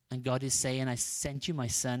 And God is saying, I sent you my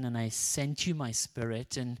Son and I sent you my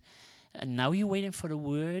Spirit. And now you're waiting for a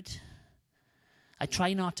word. I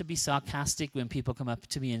try not to be sarcastic when people come up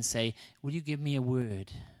to me and say, will you give me a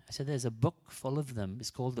word? I said, there's a book full of them.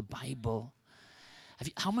 It's called the Bible.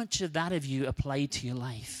 How much of that have you applied to your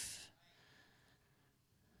life?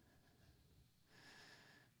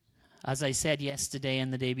 As I said yesterday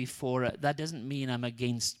and the day before, that doesn't mean I'm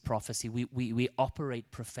against prophecy. We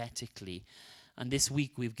operate prophetically. And this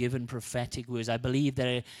week we've given prophetic words. I believe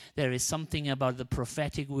there is something about the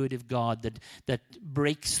prophetic word of God that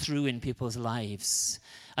breaks through in people's lives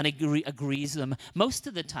and agrees with them. Most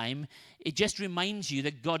of the time, it just reminds you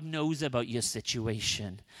that God knows about your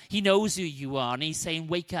situation. He knows who you are, and he's saying,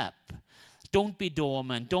 wake up. Don't be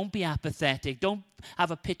dormant. Don't be apathetic. Don't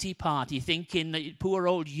have a pity party thinking that poor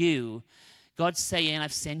old you. God's saying,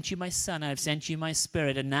 I've sent you my Son, I've sent you my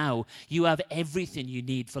Spirit, and now you have everything you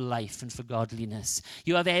need for life and for godliness.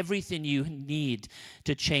 You have everything you need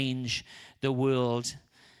to change the world.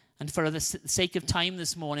 And for the sake of time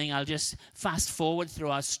this morning, I'll just fast forward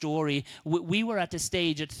through our story. We were at a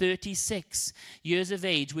stage at 36 years of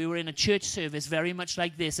age. We were in a church service very much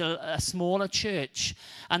like this, a smaller church.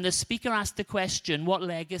 And the speaker asked the question, what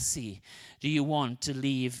legacy do you want to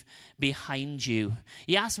leave behind you?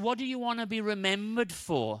 He asked, what do you want to be remembered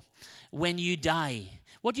for when you die?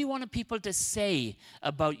 What do you want people to say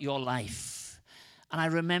about your life? And I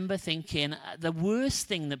remember thinking, the worst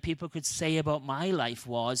thing that people could say about my life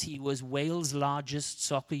was he was Wales' largest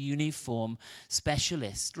soccer uniform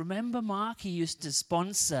specialist. Remember, Mark? He used to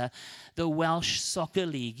sponsor the Welsh Soccer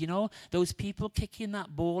League. You know, those people kicking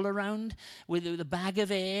that ball around with a bag of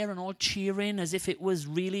air and all cheering as if it was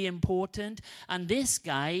really important. And this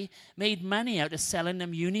guy made money out of selling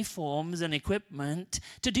them uniforms and equipment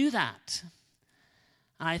to do that.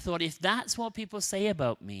 And I thought, if that's what people say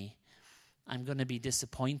about me, I'm going to be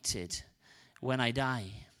disappointed when I die.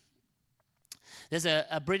 There's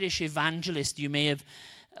a British evangelist, you may have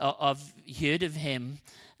heard of him,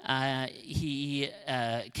 He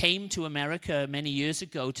came to America many years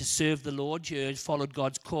ago to serve the Lord here, followed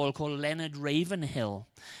God's call, called Leonard Ravenhill.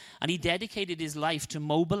 And he dedicated his life to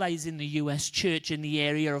mobilizing the U.S. church in the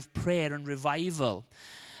area of prayer and revival.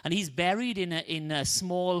 And he's buried in a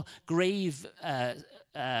small graveyard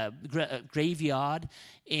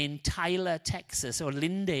in Tyler, Texas, or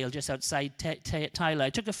Lindale, just outside Tyler. I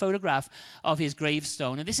took a photograph of his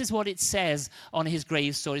gravestone, and this is what it says on his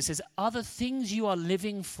gravestone. It says, "Are the things you are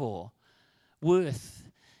living for worth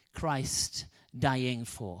Christ dying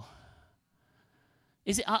for?"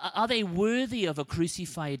 Are they worthy of a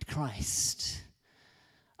crucified Christ?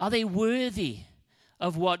 Are they worthy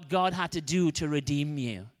of what God had to do to redeem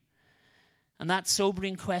you? And that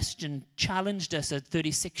sobering question challenged us at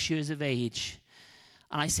 36 years of age.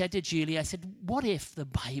 And I said to Julie, I said, what if the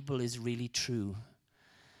Bible is really true?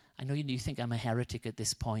 I know you think I'm a heretic at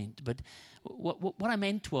this point, but what I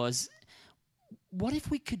meant was, what if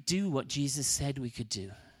we could do what Jesus said we could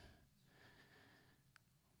do?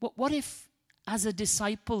 What if, as a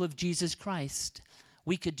disciple of Jesus Christ,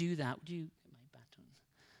 we could do that? Would you get my baton?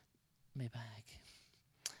 My bag.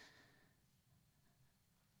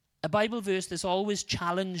 A Bible verse that's always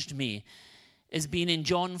challenged me has been in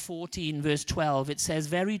John 14, verse 12. It says,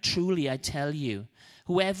 "Very truly I tell you,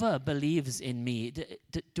 whoever believes in me."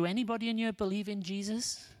 Do anybody in here believe in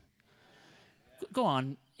Jesus? Go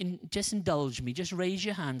on, just indulge me. Just raise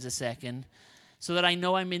your hands a second so that I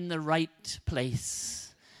know I'm in the right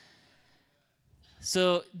place.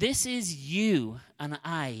 So this is you and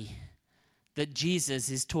I that Jesus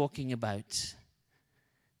is talking about.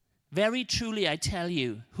 "Very truly I tell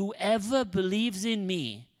you, whoever believes in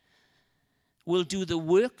me will do the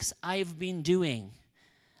works I've been doing,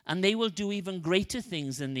 and they will do even greater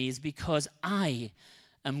things than these, because I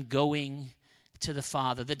am going to the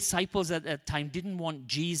Father." The disciples at that time didn't want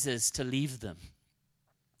Jesus to leave them.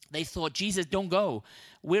 They thought, "Jesus, don't go.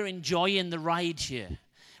 We're enjoying the ride here.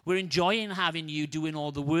 We're enjoying having you doing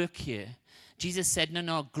all the work here." Jesus said,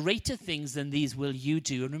 no, greater things than these will you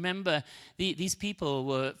do. And remember, these people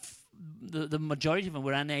were... The majority of them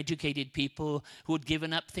were uneducated people who had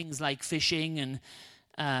given up things like fishing, and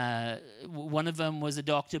one of them was a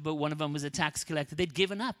doctor, but one of them was a tax collector. They'd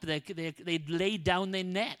given up. They'd laid down their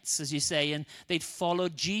nets, as you say, and they'd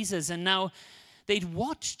followed Jesus. And now they'd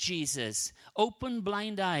watched Jesus open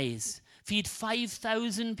blind eyes, feed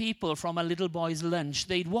 5,000 people from a little boy's lunch.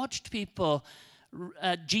 They'd watched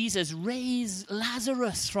Jesus raise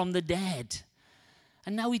Lazarus from the dead.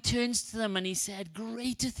 And now he turns to them and he said,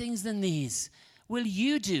 "Greater things than these will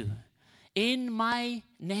you do in my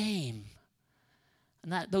name."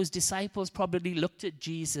 And those disciples probably looked at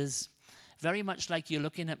Jesus very much like you're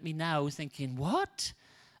looking at me now, thinking, "What?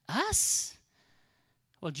 Us?"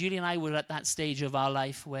 Well, Julie and I were at that stage of our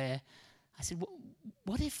life where I said,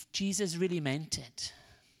 what if Jesus really meant it?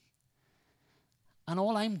 And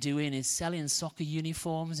all I'm doing is selling soccer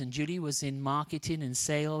uniforms, and Julie was in marketing and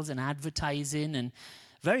sales and advertising and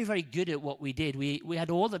very, very good at what we did. We had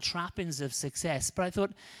all the trappings of success. But I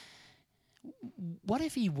thought, what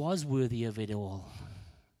if he was worthy of it all?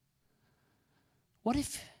 What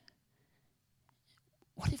if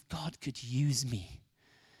God could use me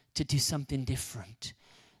to do something different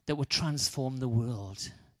that would transform the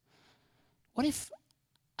world? What if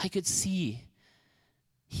I could see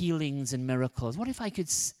healings and miracles? What if I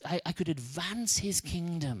could advance his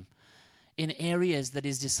kingdom in areas that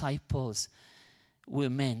his disciples were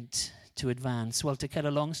meant to advance? Well, to cut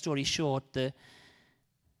a long story short, the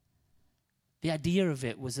idea of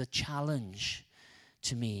it was a challenge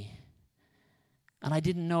to me. And I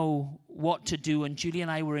didn't know what to do, and Julie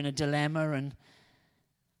and I were in a dilemma, and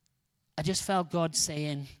I just felt God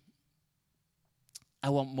saying, "I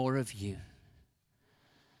want more of you."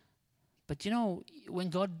 But you know, when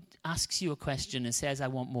God asks you a question and says, "I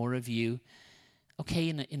want more of you," okay,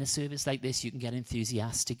 in a service like this, you can get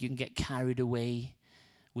enthusiastic, you can get carried away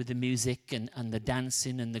with the music and the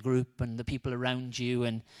dancing and the group and the people around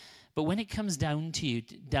you. But when it comes down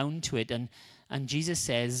to it, and Jesus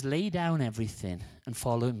says, "Lay down everything and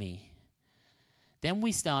follow me," then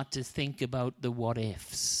we start to think about the what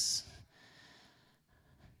ifs.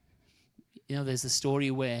 You know, there's a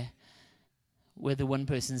story where the one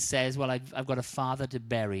person says, "Well, I've got a father to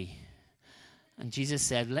bury." And Jesus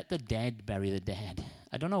said, "Let the dead bury the dead."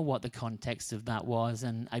 I don't know what the context of that was,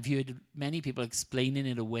 and I've heard many people explaining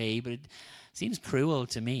it away, but it seems cruel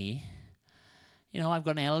to me. You know, I've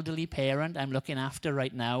got an elderly parent I'm looking after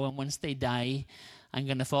right now, and once they die, I'm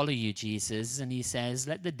going to follow you, Jesus. And he says,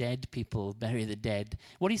 "Let the dead people bury the dead."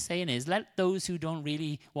 What he's saying is, let those who don't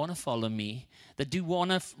really want to follow me, that do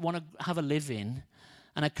want to have a living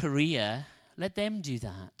and a career, Let them do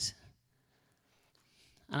that.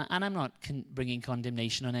 And I'm not bringing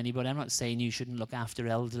condemnation on anybody. I'm not saying you shouldn't look after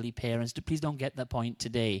elderly parents. Please don't get that point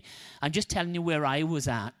today. I'm just telling you where I was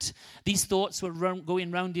at. These thoughts were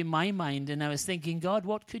going round in my mind, and I was thinking, God,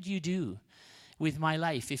 what could you do with my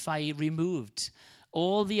life if I removed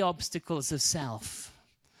all the obstacles of self?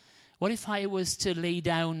 What if I was to lay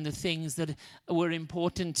down the things that were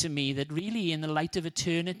important to me that really, in the light of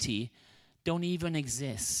eternity, don't even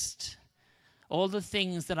exist? All the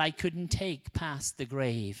things that I couldn't take past the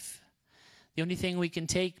grave. The only thing we can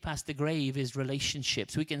take past the grave is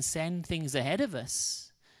relationships. We can send things ahead of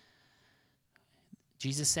us.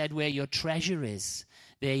 Jesus said, where your treasure is,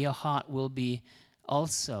 there your heart will be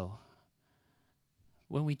also.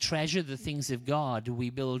 When we treasure the things of God, we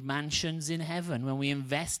build mansions in heaven. When we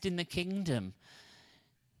invest in the kingdom,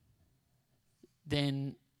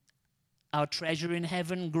 then our treasure in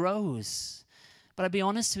heaven grows. But I'll be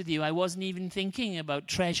honest with you, I wasn't even thinking about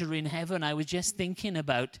treasure in heaven. I was just thinking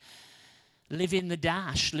about living the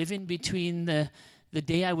dash, living between the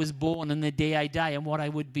day I was born and the day I die, and what I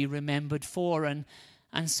would be remembered for. And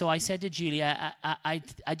so I said to Julie, I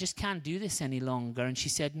just can't do this any longer. And she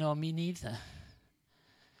said, no, me neither.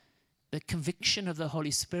 The conviction of the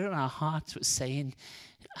Holy Spirit in our hearts was saying,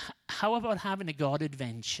 how about having a God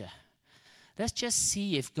adventure? Let's just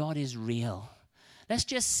see if God is real. Let's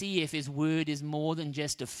just see if his word is more than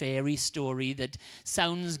just a fairy story that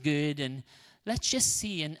sounds good. And let's just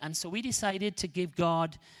see. And so we decided to give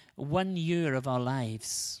God 1 year of our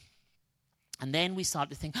lives. And then we start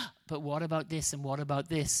to think, but what about this and what about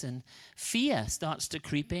this? And fear starts to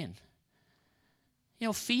creep in. You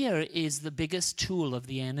know, fear is the biggest tool of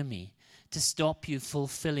the enemy to stop you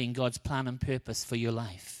fulfilling God's plan and purpose for your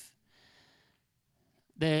life.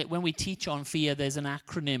 When we teach on fear, there's an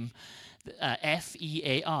acronym,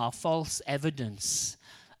 FEAR, false evidence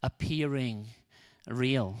appearing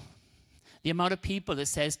real. The amount of people that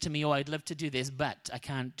says to me, oh, I'd love to do this, but I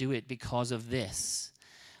can't do it because of this.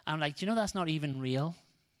 I'm like, do you know that's not even real?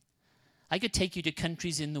 I could take you to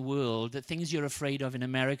countries in the world that things you're afraid of in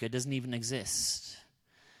America doesn't even exist.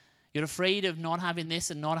 You're afraid of not having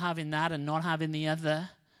this and not having that and not having the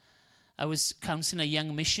other. I was counseling a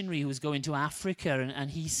young missionary who was going to Africa,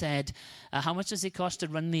 and he said, how much does it cost to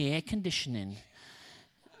run the air conditioning?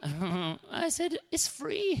 I said, it's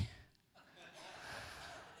free.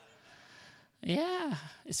 Yeah,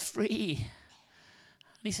 it's free.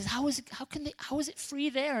 And he says, how is it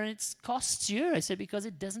free there and it costs you? I said, because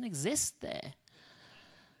it doesn't exist there.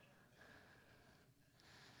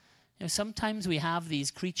 You know, sometimes we have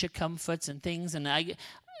these creature comforts and things, and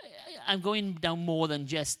I'm going down more than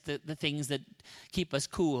just the things that keep us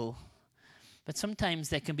cool. But sometimes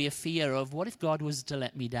there can be a fear of, what if God was to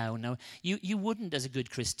let me down? Now, you wouldn't, as a good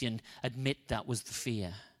Christian, admit that was the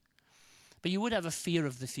fear. But you would have a fear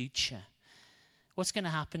of the future. What's going to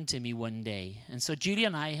happen to me one day? And so Julie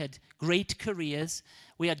and I had great careers.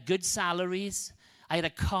 We had good salaries. I had a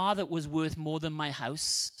car that was worth more than my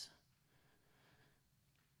house.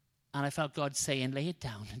 And I felt God saying, lay it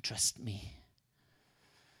down and trust me.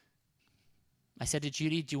 I said to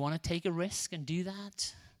Julie, do you want to take a risk and do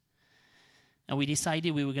that? And we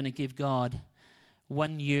decided we were going to give God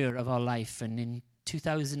 1 year of our life. And in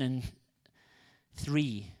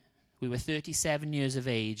 2003, we were 37 years of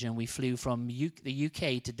age, and we flew from the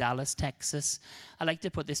UK to Dallas, Texas. I like to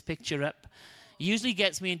put this picture up. It usually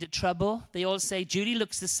gets me into trouble. They all say, Judy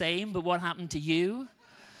looks the same, but what happened to you?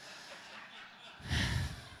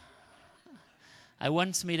 I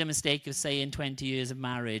once made a mistake of saying 20 years of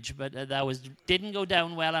marriage, but that didn't go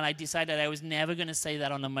down well, and I decided I was never going to say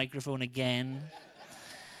that on the microphone again.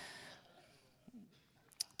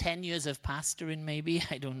 10 years of pastoring, maybe,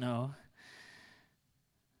 I don't know.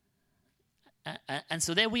 And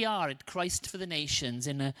so there we are at Christ for the Nations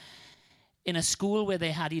in a school where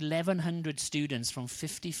they had 1,100 students from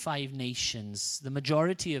 55 nations, the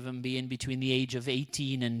majority of them being between the age of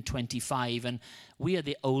 18 and 25, and we are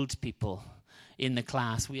the old people in the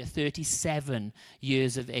class. We are 37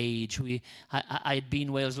 years of age. I had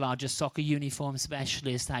been Wales' largest soccer uniform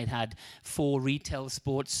specialist. I'd had 4 retail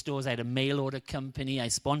sports stores. I had a mail order company. I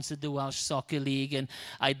sponsored the Welsh Soccer League, and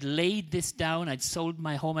I'd laid this down. I'd sold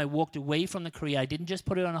my home. I walked away from the career. I didn't just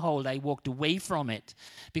put it on hold. I walked away from it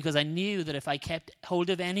because I knew that if I kept hold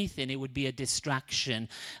of anything, it would be a distraction.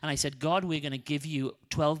 And I said, God, we're going to give you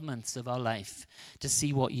 12 months of our life to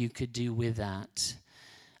see what you could do with that.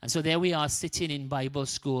 And so there we are sitting in Bible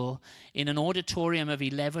school in an auditorium of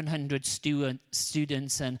 1,100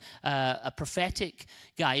 students, and a prophetic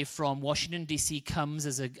guy from Washington, D.C. comes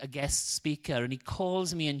as a guest speaker, and he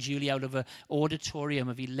calls me and Julie out of an auditorium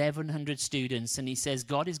of 1,100 students, and he says,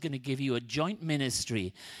 God is going to give you a joint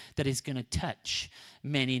ministry that is going to touch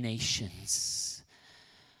many nations.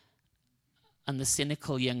 And the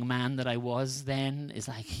cynical young man that I was then is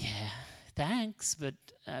like, yeah, thanks, but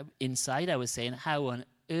inside I was saying, how on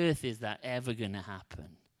earth is that ever going to happen?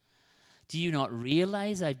 Do you not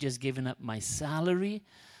realize I've just given up my salary?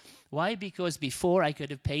 Why? Because before I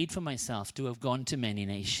could have paid for myself to have gone to many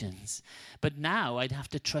nations. But now I'd have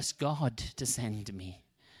to trust God to send me.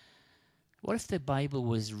 What if the Bible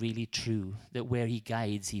was really true, that where he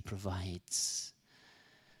guides, he provides?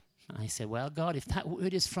 And I said, well, God, if that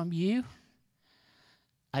word is from you,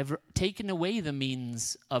 I've taken away the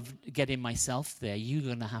means of getting myself there. You're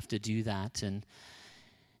going to have to do that. And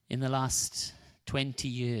in the last 20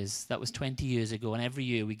 years, that was 20 years ago, and every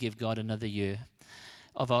year we give God another year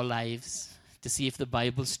of our lives to see if the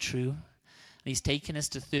Bible's true. And he's taken us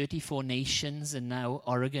to 34 nations, and now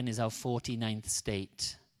Oregon is our 49th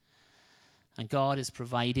state. And God has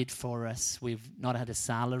provided for us. We've not had a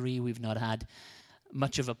salary. We've not had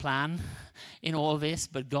much of a plan in all this,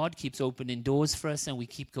 but God keeps opening doors for us, and we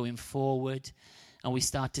keep going forward, and we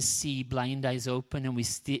start to see blind eyes open, and we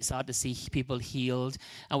start to see people healed,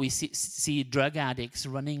 and we see drug addicts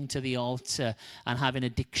running to the altar and having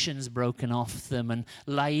addictions broken off them, and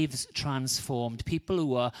lives transformed, people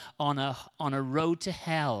who are on a road to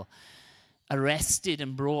hell arrested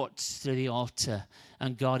and brought to the altar,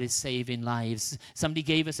 and God is saving lives. Somebody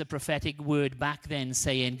gave us a prophetic word back then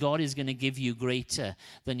saying, God is going to give you greater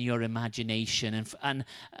than your imagination. And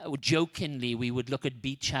jokingly, we would look at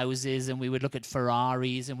beach houses, and we would look at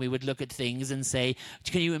Ferraris, and we would look at things and say,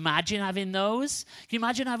 can you imagine having those? Can you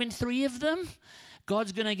imagine having 3 of them?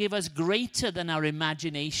 God's going to give us greater than our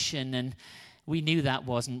imagination. And we knew that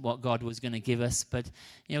wasn't what God was going to give us, but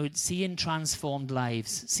seeing transformed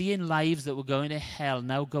lives, seeing lives that were going to hell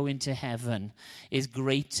now going to heaven is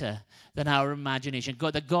greater than our imagination.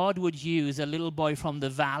 That God would use a little boy from the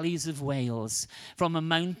valleys of Wales, from a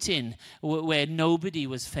mountain where nobody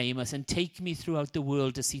was famous, and take me throughout the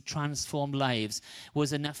world to see transformed lives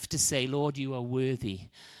was enough to say, Lord, you are worthy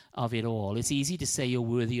of it all. It's easy to say you're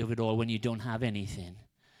worthy of it all when you don't have anything.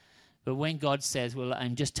 But when God says, well,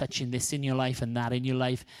 I'm just touching this in your life and that in your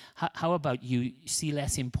life, how about you see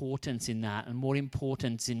less importance in that and more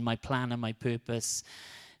importance in my plan and my purpose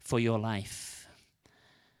for your life?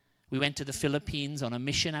 We went to the Philippines on a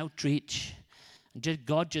mission outreach, and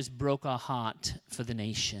God just broke our heart for the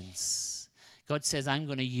nations. God says, I'm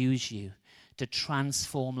going to use you to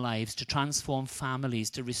transform lives, to transform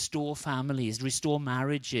families, to restore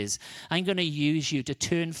marriages. I'm going to use you to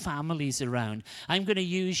turn families around. I'm going to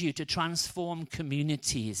use you to transform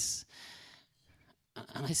communities.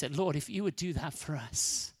 And I said, Lord, if you would do that for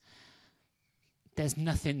us, there's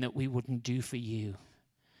nothing that we wouldn't do for you.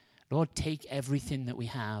 Lord, take everything that we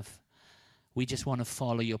have. We just want to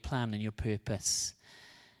follow your plan and your purpose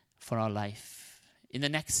for our life. In the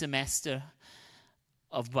next semester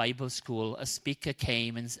of Bible school, a speaker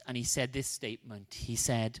came and he said this statement. He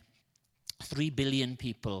said, 3 billion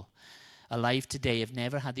people alive today have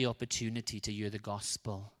never had the opportunity to hear the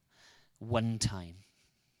gospel one time.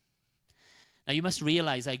 Now you must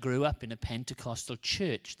realize I grew up in a Pentecostal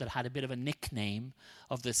church that had a bit of a nickname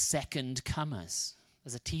of the second comers.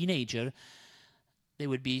 As a teenager, they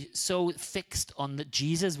would be so fixed on that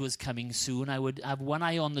Jesus was coming soon, I would have one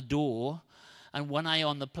eye on the door and one eye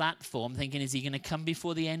on the platform, thinking, is he going to come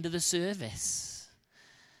before the end of the service?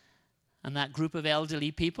 And that group of elderly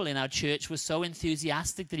people in our church was so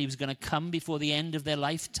enthusiastic that he was going to come before the end of their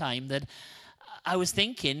lifetime that I was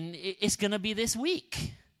thinking, it's going to be this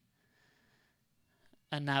week.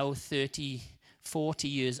 And now 30, 40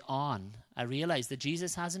 years on, I realize that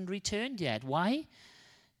Jesus hasn't returned yet. Why?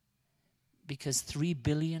 Because 3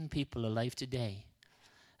 billion people alive today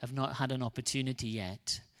have not had an opportunity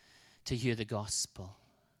yet to hear the gospel.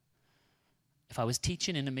 If I was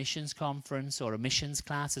teaching in a missions conference or a missions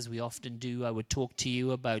class, as we often do, I would talk to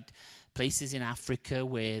you about places in Africa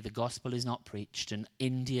where the gospel is not preached, and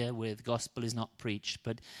India where the gospel is not preached.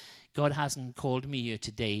 But God hasn't called me here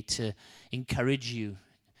today to encourage you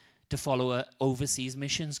to follow an overseas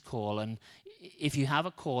missions call. And if you have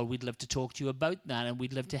a call, we'd love to talk to you about that, and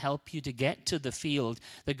we'd love to help you to get to the field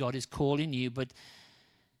that God is calling you. But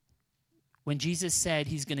when Jesus said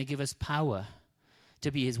he's going to give us power to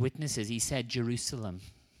be his witnesses, he said Jerusalem,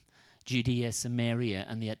 Judea, Samaria,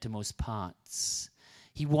 and the uttermost parts.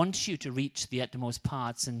 He wants you to reach the uttermost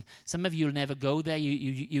parts, and some of you will never go there.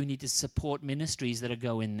 You need to support ministries that are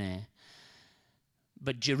going there.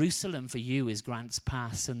 But Jerusalem for you is Grants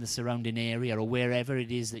Pass and the surrounding area, or wherever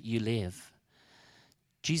it is that you live.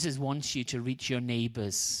 Jesus wants you to reach your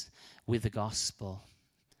neighbors with the gospel.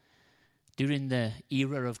 During the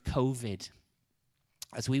era of COVID,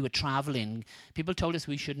 as we were traveling, people told us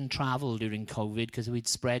we shouldn't travel during COVID because we'd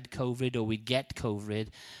spread COVID or we'd get COVID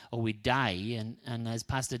or we'd die. And as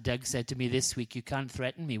Pastor Doug said to me this week, you can't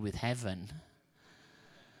threaten me with heaven.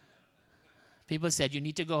 People said, you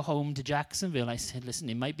need to go home to Jacksonville. I said, listen,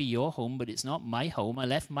 it might be your home, but it's not my home. I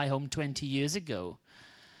left my home 20 years ago.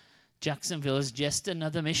 Jacksonville is just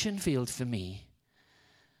another mission field for me.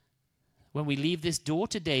 When we leave this door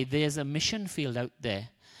today, there's a mission field out there.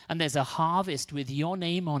 And there's a harvest with your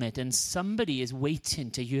name on it. And somebody is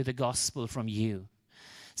waiting to hear the gospel from you.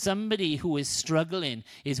 Somebody who is struggling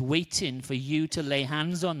is waiting for you to lay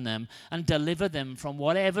hands on them and deliver them from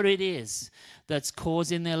whatever it is that's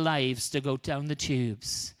causing their lives to go down the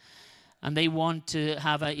tubes. And they want to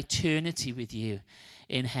have an eternity with you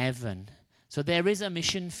in heaven. So there is a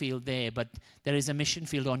mission field there, but there is a mission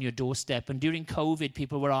field on your doorstep. And during COVID,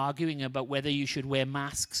 people were arguing about whether you should wear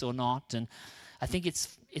masks or not. And I think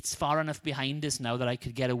it's far enough behind us now that I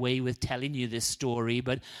could get away with telling you this story.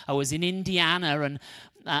 But I was in Indiana,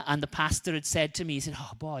 and the pastor had said to me, he said,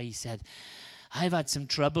 oh boy, he said, I've had some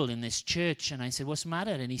trouble in this church. And I said, what's the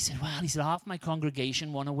matter? And he said, well, half my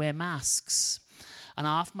congregation want to wear masks. And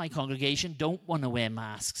half my congregation don't want to wear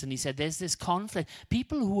masks. And he said, there's this conflict.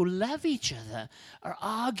 People who love each other are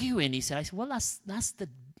arguing. He said, I said, well, that's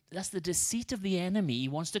the deceit of the enemy. He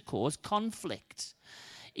wants to cause conflict.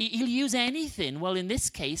 He'll use anything. Well, in this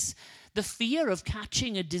case, the fear of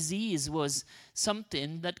catching a disease was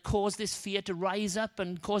something that caused this fear to rise up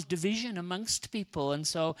and cause division amongst people. And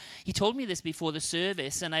so he told me this before the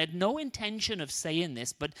service, and I had no intention of saying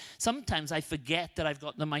this, but sometimes I forget that I've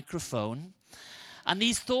got the microphone. And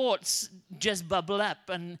these thoughts just bubble up,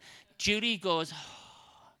 and Julie goes,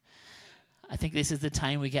 oh, I think this is the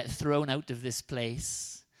time we get thrown out of this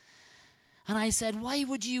place. And I said, why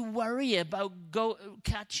would you worry about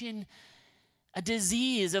catching a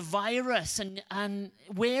disease, a virus, and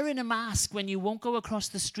wearing a mask when you won't go across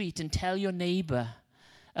the street and tell your neighbor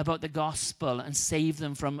about the gospel and save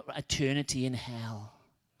them from eternity in hell?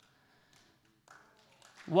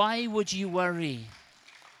 Why would you worry?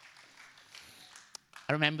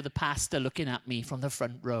 I remember the pastor looking at me from the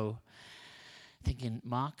front row, thinking,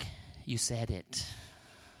 Mark, you said it.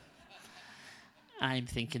 I'm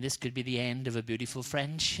thinking this could be the end of a beautiful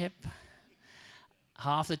friendship.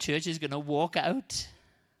 Half the church is going to walk out.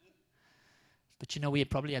 But you know, we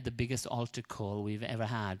probably had the biggest altar call we've ever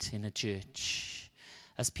had in a church,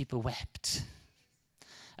 as people wept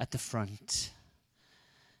at the front.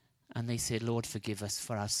 And they said, Lord, forgive us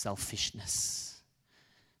for our selfishness.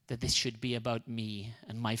 That this should be about me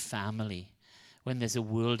and my family when there's a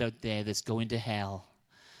world out there that's going to hell.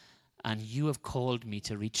 And you have called me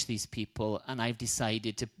to reach these people, and I've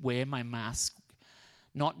decided to wear my mask,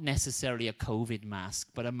 not necessarily a COVID mask,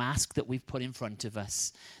 but a mask that we've put in front of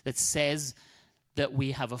us that says that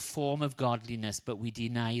we have a form of godliness, but we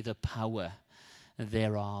deny the power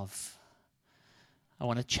thereof. I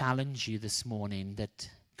want to challenge you this morning that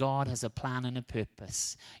God has a plan and a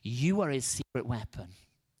purpose. You are his secret weapon.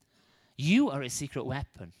 You are his secret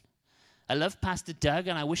weapon. I love Pastor Doug,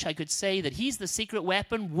 and I wish I could say that he's the secret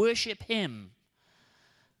weapon. Worship him.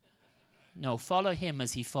 No, follow him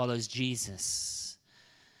as he follows Jesus.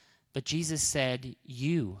 But Jesus said,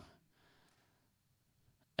 you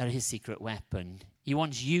are his secret weapon. He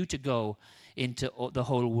wants you to go into the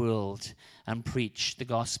whole world and preach the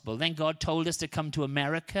gospel. Then God told us to come to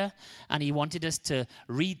America, and he wanted us to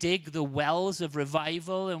redig the wells of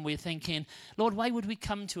revival. And we're thinking, Lord, why would we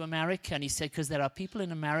come to America? And he said, because there are people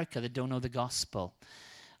in America that don't know the gospel.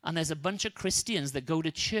 And there's a bunch of Christians that go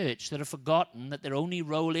to church that have forgotten that their only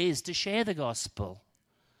role is to share the gospel.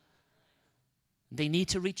 They need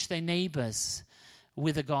to reach their neighbors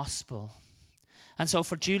with the gospel. And so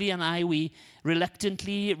for Julie and I, we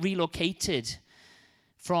reluctantly relocated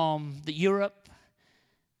from Europe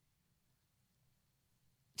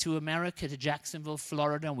to America, to Jacksonville,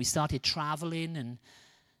 Florida, and we started traveling. And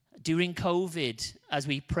during COVID, as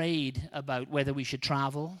we prayed about whether we should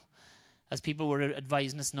travel, as people were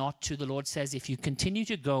advising us not to, the Lord says, if you continue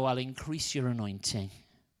to go, I'll increase your anointing.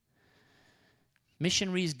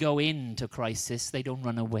 Missionaries go into crisis, they don't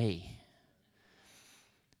run away.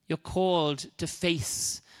 You're called to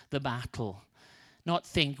face the battle, not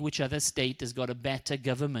think which other state has got a better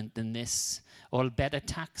government than this or better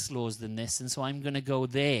tax laws than this, and so I'm going to go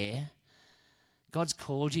there God's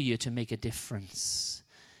called you here to make a difference.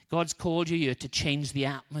 God's called you here to change the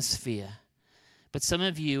atmosphere. But some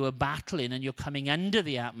of you are battling and you're coming under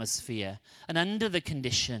the atmosphere and under the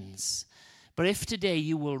conditions. But if today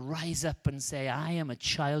you will rise up and say, I am a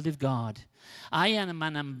child of God. I am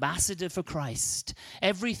an ambassador for Christ.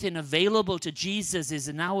 Everything available to Jesus is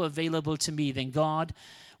now available to me. Then God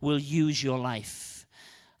will use your life.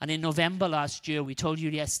 And in November last year, we told you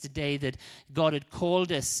yesterday that God had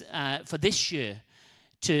called us for this year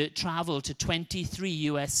to travel to 23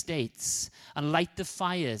 U.S. states and light the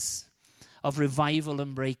fires of revival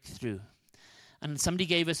and breakthrough. And somebody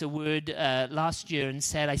gave us a word last year and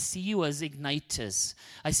said, I see you as igniters.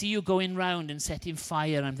 I see you going round and setting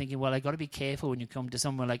fire. And I'm thinking, well, I've got to be careful when you come to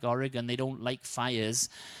somewhere like Oregon. They don't like fires.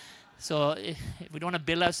 So if we don't want to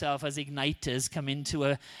bill ourselves as igniters, come into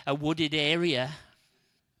a wooded area.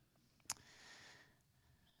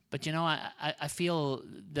 But you know, I feel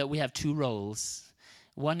that we have two roles.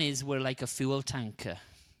 One is we're like a fuel tanker.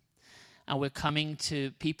 And we're coming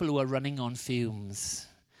to people who are running on fumes.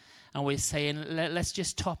 And we're saying, let's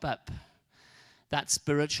just top up that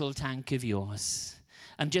spiritual tank of yours.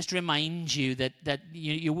 And just remind you that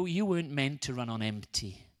you weren't meant to run on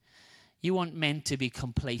empty. You weren't meant to be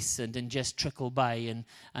complacent and just trickle by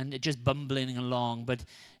and just bumbling along. But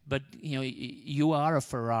you know, you are a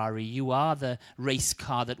Ferrari. You are the race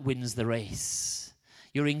car that wins the race.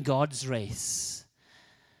 You're in God's race.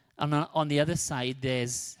 And on the other side,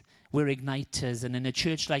 we're igniters, and in a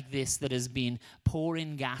church like this that has been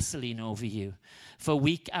pouring gasoline over you for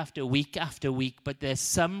week after week after week, but there's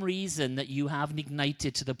some reason that you haven't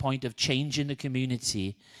ignited to the point of changing the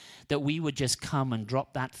community, that we would just come and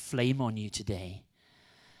drop that flame on you today.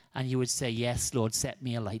 And you would say, yes, Lord, set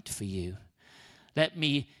me alight for you. Let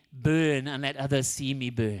me burn and let others see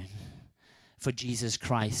me burn for Jesus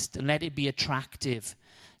Christ, and let it be attractive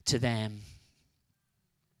to them.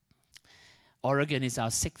 Oregon is our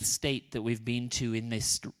 6th state that we've been to in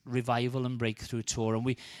this revival and breakthrough tour.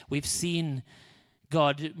 And we've seen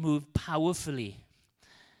God move powerfully.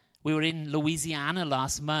 We were in Louisiana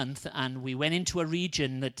last month, and we went into a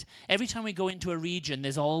region that every time we go into a region,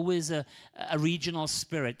 there's always a regional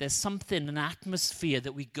spirit. There's something, an atmosphere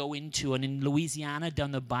that we go into. And in Louisiana,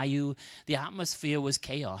 down the bayou, the atmosphere was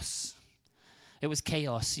chaos. It was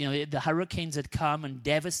chaos. You know, the hurricanes had come and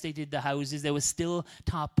devastated the houses. There was still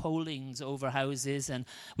tarpaulins over houses. And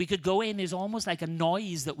we could go in. There's almost like a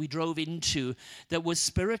noise that we drove into that was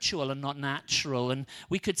spiritual and not natural. And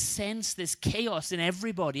we could sense this chaos in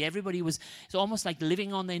everybody. It's almost like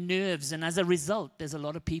living on their nerves. And as a result, there's a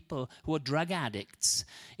lot of people who are drug addicts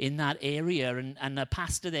in that area. And a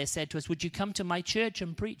pastor there said to us, would you come to my church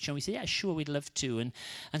and preach? And we said, yeah, sure, we'd love to.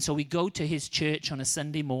 And so we go to his church on a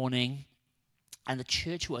Sunday morning. And the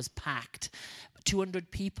church was packed, 200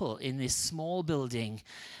 people in this small building.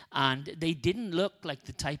 And they didn't look like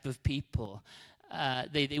the type of people.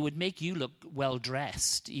 They would make you look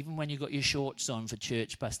well-dressed, even when you got your shorts on for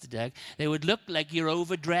church, Pastor Doug. They would look like you're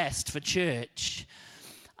overdressed for church.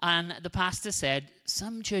 And the pastor said,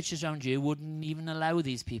 some churches around you wouldn't even allow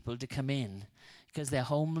these people to come in because they're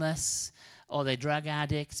homeless or they're drug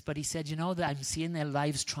addicts. But he said, you know, that I'm seeing their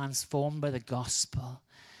lives transformed by the gospel.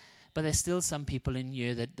 But there's still some people in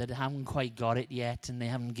here that haven't quite got it yet, and they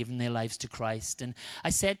haven't given their lives to Christ. And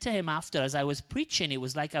I said to him after, as I was preaching, it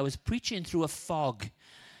was like I was preaching through a fog.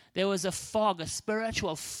 There was a fog, a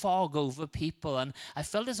spiritual fog over people, and I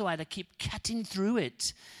felt as though I had to keep cutting through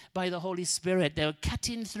it by the Holy Spirit. They were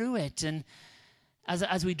cutting through it, and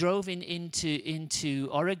as we drove into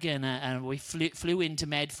Oregon and we flew into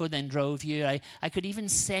Medford, then drove here, I could even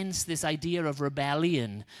sense this idea of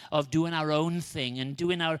rebellion, of doing our own thing and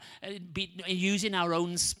using our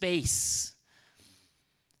own space.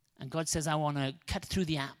 And God says, I want to cut through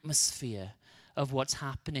the atmosphere of what's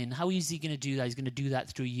happening. How is he going to do that? He's going to do that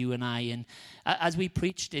through you and I. And as we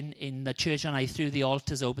preached in the church and I threw the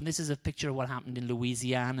altars open, this is a picture of what happened in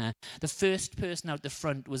Louisiana. The first person out the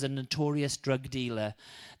front was a notorious drug dealer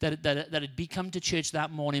that had come to church that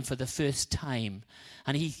morning for the first time.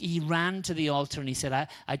 And he ran to the altar and he said,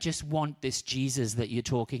 I just want this Jesus that you're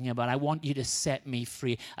talking about. I want you to set me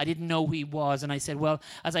free. I didn't know who he was. And I said, well,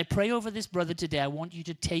 as I pray over this brother today, I want you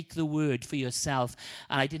to take the word for yourself.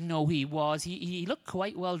 And I didn't know who he was. He looked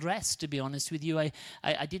quite well dressed, to be honest with you.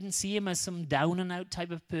 I didn't see him as some down and out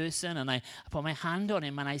type of person. And I put my hand on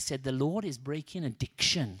him and I said, the Lord is breaking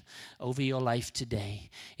addiction over your life today.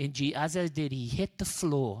 As I did, he hit the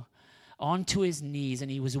floor onto his knees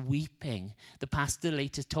and he was weeping. The pastor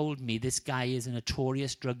later told me this guy is a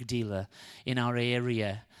notorious drug dealer in our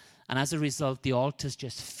area. And as a result, the altars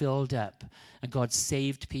just filled up. And God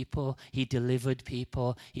saved people, he delivered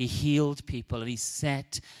people, he healed people, and he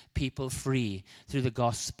set people free through the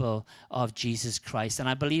gospel of Jesus Christ. And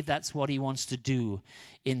I believe that's what he wants to do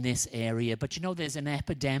in this area. But you know, there's an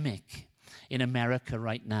epidemic in America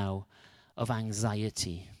right now of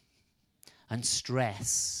anxiety and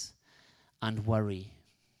stress and worry.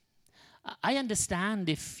 I understand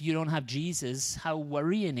if you don't have Jesus, how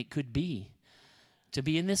worrying it could be to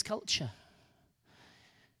be in this culture.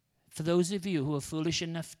 For those of you who are foolish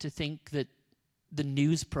enough to think that the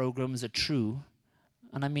news programs are true,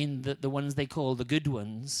 and I mean the ones they call the good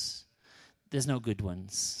ones, there's no good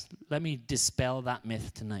ones. Let me dispel that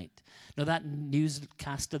myth tonight. No, that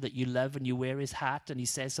newscaster that you love and you wear his hat and he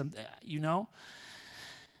says something, you know,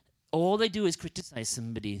 all they do is criticize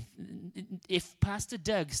somebody. If Pastor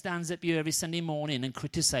Doug stands up here every Sunday morning and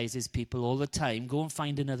criticizes people all the time, go and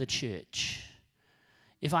find another church.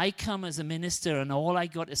 If I come as a minister and all I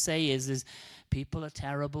got to say is people are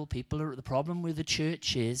terrible, the problem with the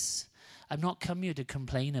church is, I've not come here to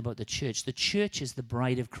complain about the church. The church is the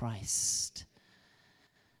bride of Christ.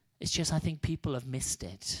 It's just I think people have missed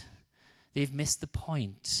it. They've missed the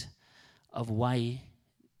point of why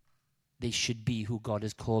they should be who God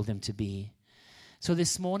has called them to be. So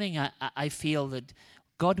this morning I feel that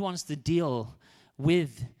God wants to deal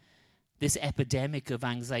with this epidemic of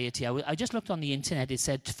anxiety. I just looked on the internet. It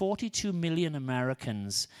said 42 million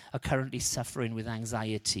Americans are currently suffering with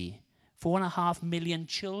anxiety. 4.5 million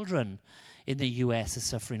children in the US are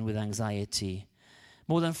suffering with anxiety.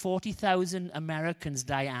 More than 40,000 Americans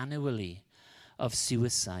die annually of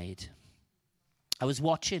suicide. I was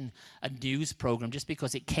watching a news program just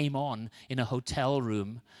because it came on in a hotel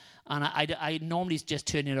room, and I normally just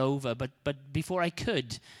turn it over, but before I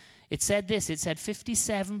could, it said this. It said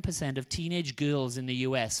 57% of teenage girls in the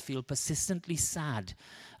US feel persistently sad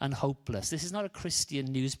and hopeless. This is not a Christian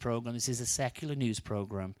news program. This is a secular news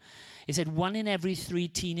program. It said 1 in every 3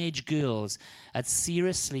 teenage girls had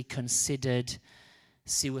seriously considered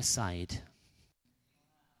suicide.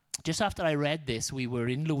 Just after I read this, we were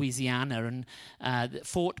in Louisiana, and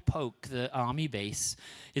Fort Polk, the army base,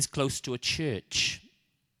 is close to a church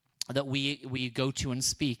that we go to and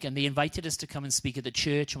speak. And they invited us to come and speak at the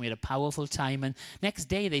church, and we had a powerful time. And next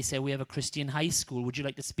day they said, we have a Christian high school. Would you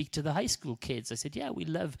like to speak to the high school kids? I said, yeah, we'd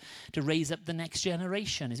love to raise up the next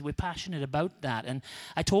generation. We're passionate about that. And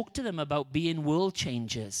I talked to them about being world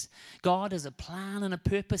changers. God has a plan and a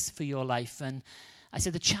purpose for your life. And I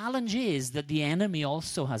said, the challenge is that the enemy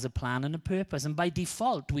also has a plan and a purpose. And by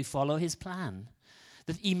default, we follow his plan.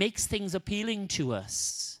 That he makes things appealing to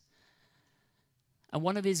us. And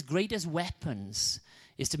one of his greatest weapons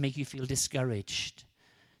is to make you feel discouraged,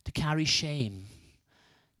 to carry shame,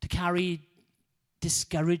 to carry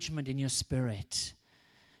discouragement in your spirit,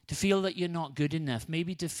 to feel that you're not good enough,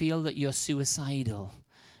 maybe to feel that you're suicidal.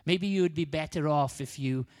 Maybe you would be better off if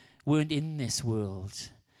you weren't in this world.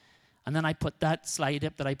 And then I put that slide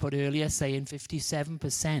up that I put earlier saying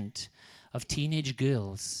 57% of teenage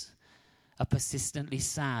girls are persistently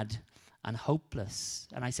sad and hopeless.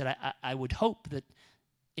 And I said, I would hope that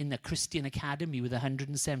in the Christian academy with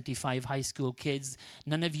 175 high school kids,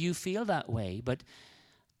 none of you feel that way. But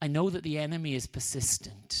I know that the enemy is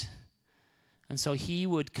persistent. And so he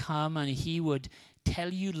would come and he would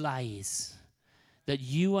tell you lies, that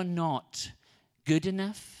you are not good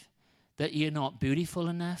enough, that you're not beautiful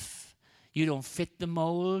enough, you don't fit the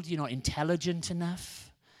mold, you're not intelligent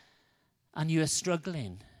enough, and you are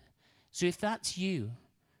struggling. So if that's you,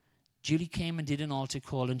 Julie came and did an altar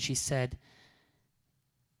call, and she said,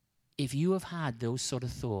 if you have had those sort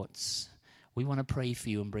of thoughts, we want to pray for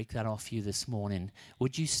you and break that off you this morning.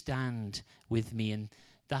 Would you stand with me? And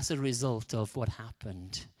that's a result of what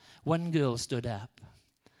happened. One girl stood up.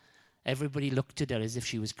 Everybody looked at her as if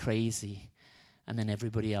she was crazy. And then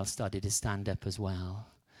everybody else started to stand up as well.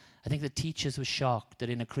 I think the teachers were shocked that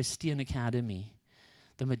in a Christian academy,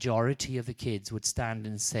 the majority of the kids would stand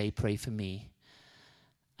and say, pray for me.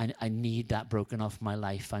 I need that broken off my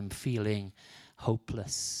life. I'm feeling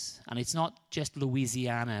hopeless. And it's not just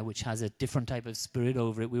Louisiana, which has a different type of spirit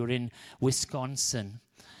over it. We were in Wisconsin,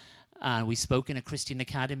 and we spoke in a Christian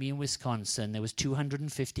academy in Wisconsin. There was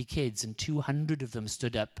 250 kids, and 200 of them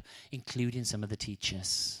stood up, including some of the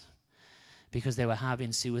teachers, because they were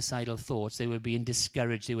having suicidal thoughts. They were being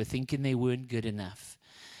discouraged. They were thinking they weren't good enough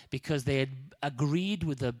because they had agreed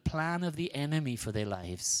with the plan of the enemy for their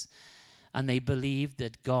lives. And they believed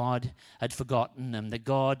that God had forgotten them, that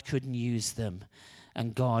God couldn't use them,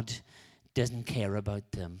 and God doesn't care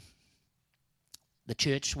about them. The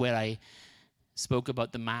church where I spoke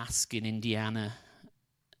about the mask in Indiana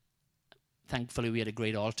thankfully we had a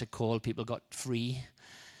great altar call. People got free.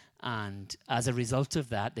 And as a result of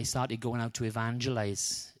that, they started going out to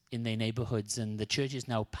evangelize in their neighborhoods. And the church is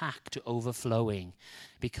now packed to overflowing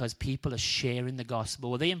because people are sharing the gospel.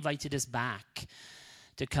 Well, they invited us back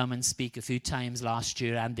to come and speak a few times last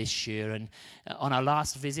year and this year. And on our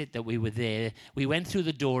last visit that we were there, we went through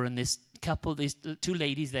the door and this couple, these two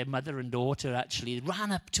ladies, their mother and daughter actually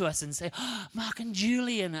ran up to us and said, "Oh, Mark and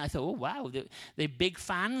Julie." And I thought, oh, wow, they're big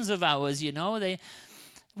fans of ours, you know.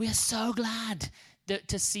 We are so glad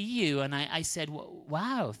to see you. And I said,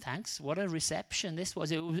 wow, thanks. What a reception this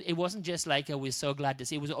was. It wasn't just like, oh, we're so glad to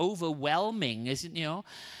see. It was overwhelming, isn't you know?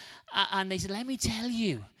 And they said, let me tell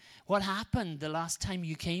you what happened the last time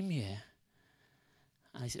you came here.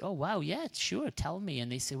 And I said, oh, wow, yeah, sure, tell me.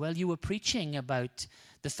 And they said, well, you were preaching about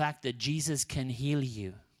the fact that Jesus can heal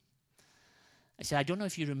you. I said, I don't know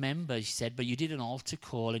if you remember, she said, but you did an altar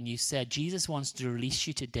call and you said, Jesus wants to release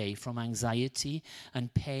you today from anxiety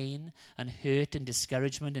and pain and hurt and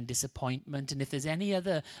discouragement and disappointment. And if there's any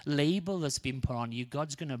other label that's been put on you,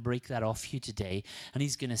 God's going to break that off you today and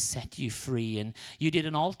he's going to set you free. And you did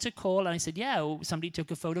an altar call. And I said, yeah, somebody took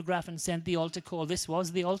a photograph and sent the altar call. This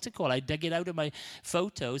was the altar call. I dug it out of my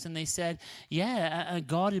photos and they said, yeah,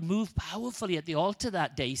 God had moved powerfully at the altar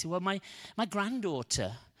that day. He said, well, my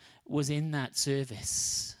granddaughter was in that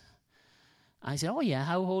service. I said, oh yeah,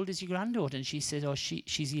 how old is your granddaughter? And she said, oh,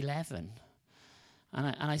 she's 11.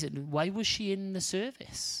 And I said, why was she in the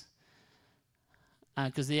service?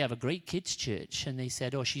 Because they have a great kids' church. And they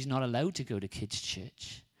said, oh, she's not allowed to go to kids'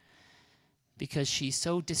 church because she's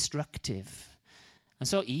so destructive and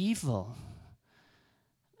so evil.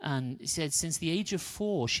 And he said, since the age of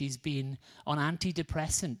 4, she's been on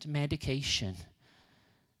antidepressant medication.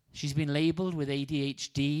 She's been labeled with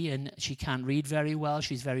ADHD and she can't read very well.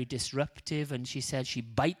 She's very disruptive and she said she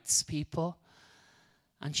bites people.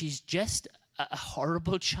 And she's just a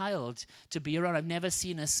horrible child to be around. I've never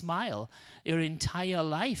seen her smile her entire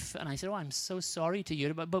life. And I said, oh, I'm so sorry to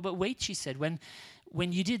hear. But wait, she said,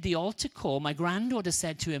 when you did the altar call, my granddaughter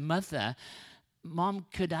said to her mother, Mom,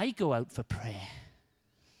 could I go out for prayer?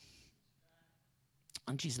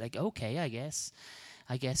 And she's like, okay, I guess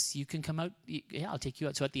you can come out. Yeah, I'll take you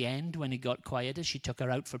out. So at the end, when it got quieter, she took her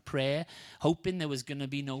out for prayer, hoping there was going to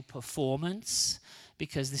be no performance,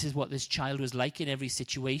 because this is what this child was like in every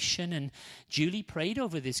situation. And Julie prayed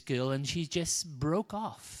over this girl, and she just broke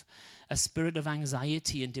off a spirit of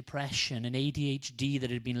anxiety and depression and ADHD that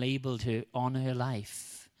had been labeled on her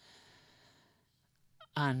life.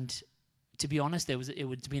 And to be honest, it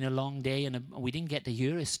would have been a long day, and we didn't get to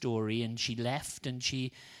hear her story, and she left, and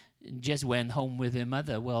she just went home with her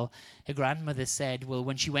mother. Well, her grandmother said, well,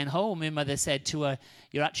 when she went home, her mother said to her,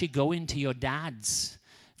 you're actually going to your dad's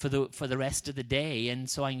for the rest of the day, and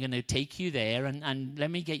so I'm going to take you there, and let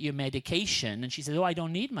me get your medication. And she said, oh, I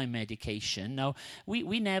don't need my medication. Now,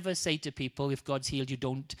 we never say to people, if God's healed you,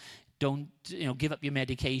 don't give up your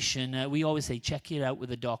medication. We always say, check it out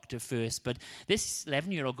with a doctor first. But this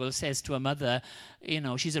 11-year-old girl says to her mother,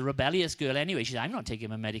 she's a rebellious girl anyway. She said, I'm not taking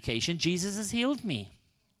my medication. Jesus has healed me.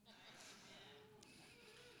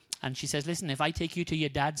 And she says, listen, if I take you to your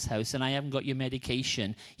dad's house and I haven't got your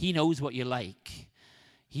medication, he knows what you're like.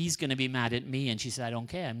 He's going to be mad at me. And she said, I don't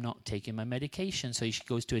care. I'm not taking my medication. So she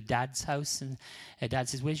goes to her dad's house and her dad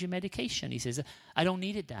says, where's your medication? He says, I don't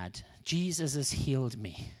need it, Dad. Jesus has healed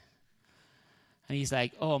me. And he's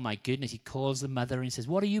like, oh, my goodness. He calls the mother and he says,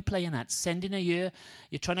 what are you playing at? Sending her here?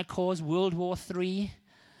 You're trying to cause World War III?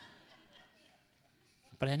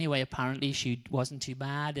 But anyway, apparently she wasn't too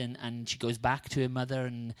bad, and she goes back to her mother,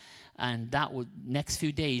 and that next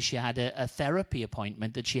few days she had a therapy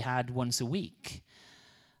appointment that she had once a week.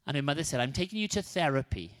 And her mother said, I'm taking you to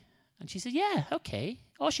therapy. And she said, yeah, okay.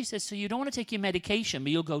 Oh, she says, so you don't want to take your medication,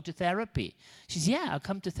 but you'll go to therapy. She says, yeah, I'll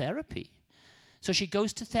come to therapy. So she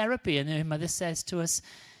goes to therapy, and her mother says to us,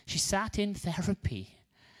 she sat in therapy,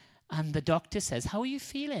 and the doctor says, how are you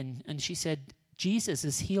feeling? And she said, Jesus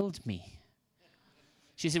has healed me.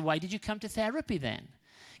 She said, why did you come to therapy then?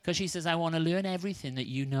 Because she says, I want to learn everything that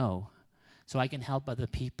you know so I can help other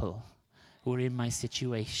people who are in my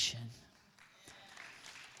situation.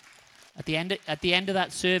 At the end of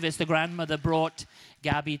that service, the grandmother brought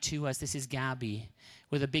Gabby to us. This is Gabby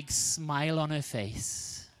with a big smile on her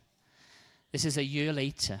face. This is a year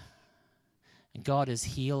later. And God has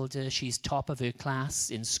healed her. She's top of her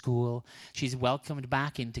class in school. She's welcomed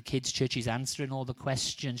back into kids' church. She's answering all the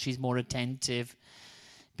questions. She's more attentive.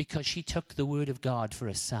 Because she took the word of God for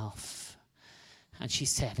herself. And she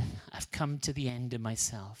said, I've come to the end of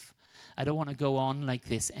myself. I don't want to go on like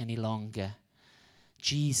this any longer.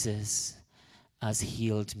 Jesus has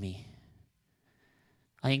healed me.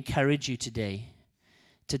 I encourage you today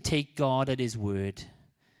to take God at his word.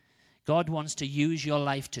 God wants to use your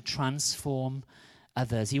life to transform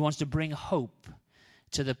others. He wants to bring hope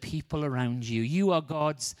to the people around you. You are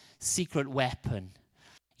God's secret weapon.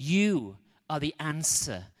 You are the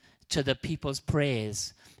answer to the people's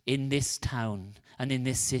prayers in this town and in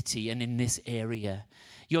this city and in this area.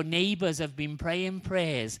 Your neighbors have been praying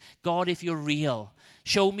prayers. God, if you're real,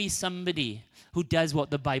 show me somebody who does what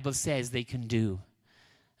the Bible says they can do.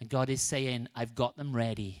 And God is saying, I've got them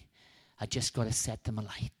ready. I just got to set them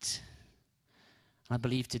alight. And I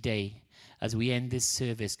believe today, as we end this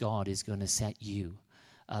service, God is going to set you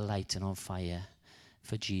alight and on fire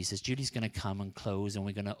for Jesus. Julie's going to come and close, and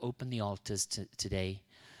we're going to open the altars today,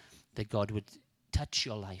 that God would touch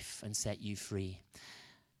your life and set you free,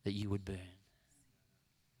 that you would burn.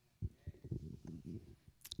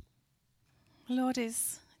 Lord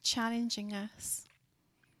is challenging us.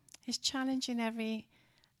 He's challenging every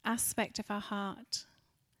aspect of our heart.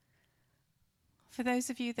 For those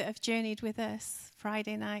of you that have journeyed with us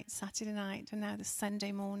Friday night, Saturday night, and now the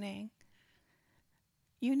Sunday morning,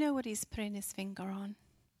 you know what he's putting his finger on.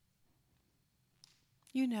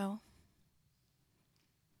 You know.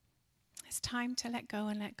 It's time to let go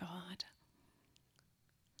and let God.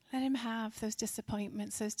 Let him have those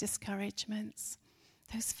disappointments, those discouragements,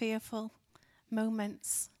 those fearful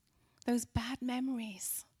moments, those bad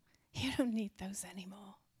memories. You don't need those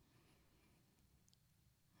anymore.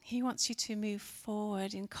 He wants you to move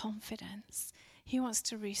forward in confidence. He wants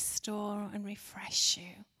to restore and refresh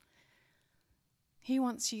you. He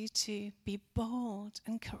wants you to be bold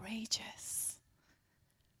and courageous,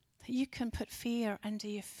 that you can put fear under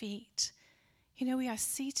your feet. You know, we are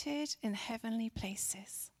seated in heavenly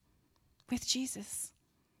places with Jesus.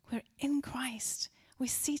 We're in Christ. We're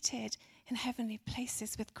seated in heavenly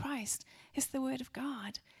places with Christ. It's the word of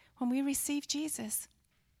God. When we receive Jesus,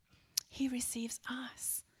 he receives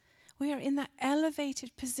us. We are in that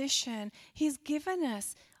elevated position. He's given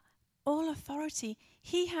us all authority.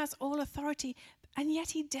 He has all authority, and yet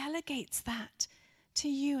he delegates that to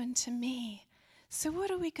you and to me. So what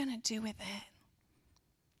are we going to do with it?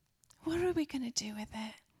 What are we going to do with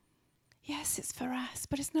it? Yes, it's for us,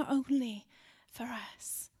 but it's not only for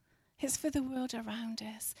us. It's for the world around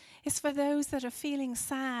us. It's for those that are feeling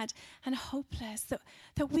sad and hopeless,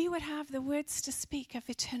 that we would have the words to speak of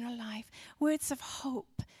eternal life, words of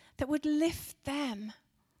hope that would lift them.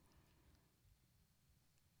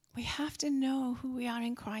 We have to know who we are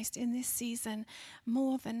in Christ in this season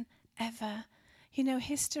more than ever. You know,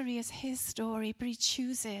 history is his story, but he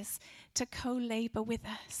chooses to co-labor with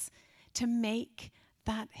us to make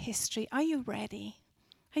that history. Are you ready?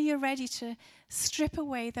 Are you ready to strip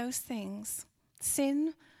away those things?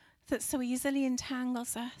 Sin that so easily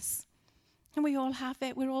entangles us. And we all have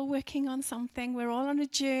it. We're all working on something. We're all on a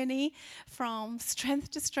journey from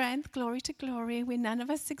strength to strength, glory to glory. We're none of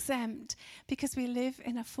us exempt because we live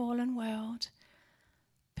in a fallen world.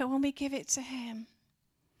 But when we give it to him,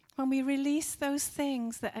 when we release those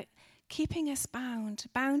things that are keeping us bound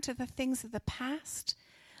to the things of the past,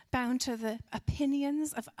 bound to the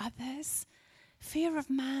opinions of others, fear of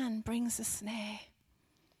man brings a snare.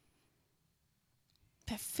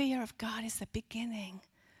 But fear of God is the beginning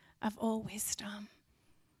of all wisdom.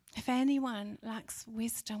 If anyone lacks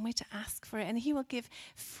wisdom, we're to ask for it, and he will give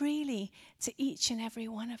freely to each and every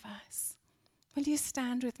one of us. Will you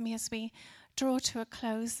stand with me as we draw to a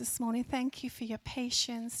close this morning? Thank you for your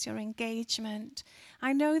patience, your engagement.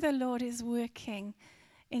 I know the Lord is working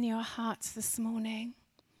in your hearts this morning.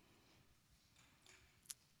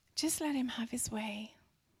 Just let him have his way.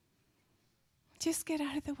 Just get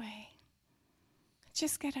out of the way.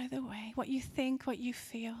 Just get out of the way. What you think, what you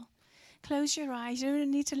feel. Close your eyes. You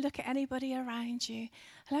don't need to look at anybody around you.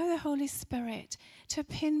 Allow the Holy Spirit to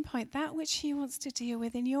pinpoint that which he wants to deal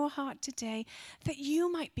with in your heart today, that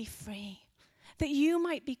you might be free, that you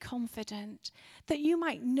might be confident, that you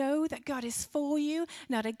might know that God is for you,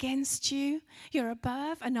 not against you. You're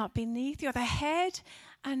above and not beneath. You're the head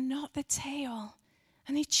and not the tail.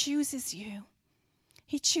 And he chooses you.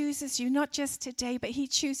 He chooses you not just today, but he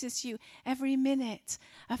chooses you every minute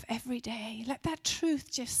of every day. Let that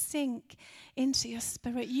truth just sink into your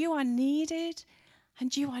spirit. You are needed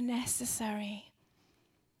and you are necessary.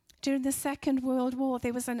 During the Second World War,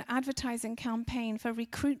 there was an advertising campaign for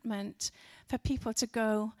recruitment for people to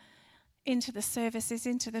go into the services,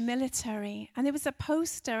 into the military. And there was a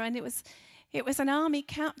poster, and it was an army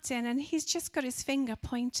captain, and he's just got his finger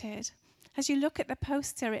pointed. As you look at the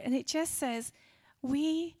poster, and it just says,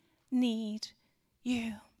 "We need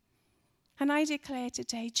you." And I declare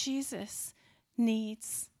today, Jesus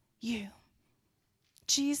needs you.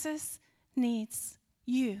 Jesus needs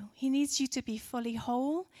you. He needs you to be fully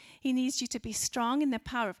whole. He needs you to be strong in the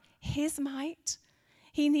power of his might.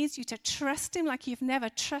 He needs you to trust him like you've never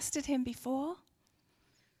trusted him before.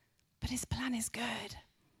 But his plan is good.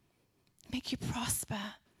 Make you prosper,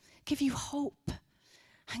 give you hope,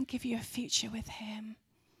 and give you a future with him.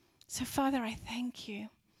 So, Father, I thank you.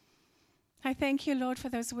 I thank you, Lord, for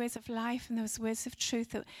those words of life and those words of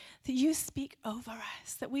truth that you speak over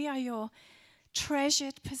us, that we are your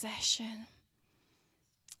treasured possession.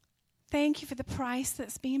 Thank you for the price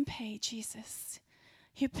that's been paid, Jesus.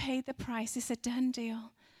 You paid the price. It's a done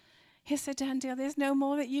deal. It's a done deal. There's no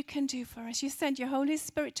more that you can do for us. You send your Holy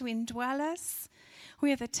Spirit to indwell us.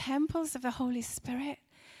 We are the temples of the Holy Spirit.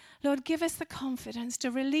 Lord, give us the confidence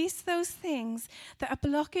to release those things that are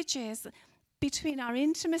blockages between our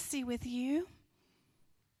intimacy with you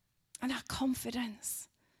and our confidence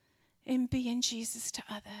in being Jesus to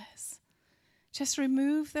others. Just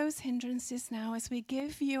remove those hindrances now as we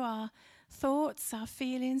give you our thoughts, our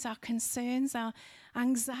feelings, our concerns, our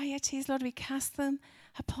anxieties. Lord, we cast them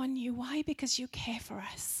upon you. Why? Because you care for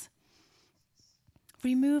us.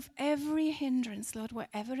 Remove every hindrance, Lord,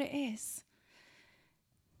 wherever it is.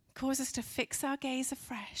 Cause us to fix our gaze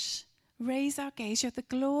afresh. Raise our gaze. You're the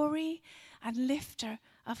glory and lifter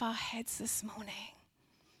of our heads this morning.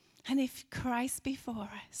 And if Christ be for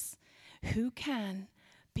us, who can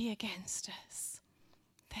be against us?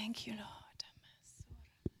 Thank you, Lord.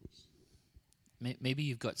 Maybe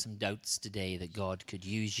you've got some doubts today that God could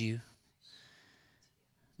use you.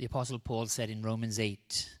 The Apostle Paul said in Romans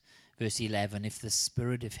 8, verse 11, if the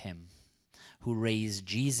spirit of him who raised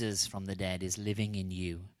Jesus from the dead is living in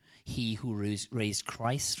you, he who raised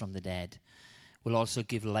Christ from the dead will also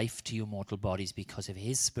give life to your mortal bodies because of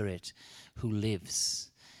his spirit who lives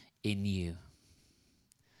in you.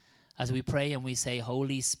 As we pray and we say,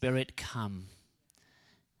 Holy Spirit, come,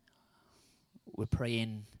 we're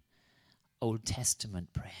praying Old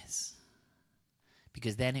Testament prayers.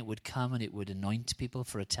 Because then it would come and it would anoint people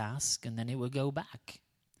for a task and then it would go back.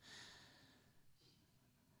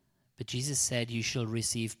 But Jesus said, you shall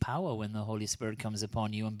receive power when the Holy Spirit comes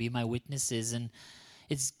upon you and be my witnesses. And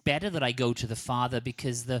it's better that I go to the Father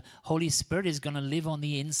because the Holy Spirit is going to live on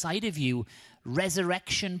the inside of you.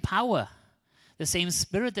 Resurrection power. The same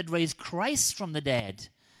Spirit that raised Christ from the dead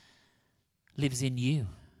lives in you.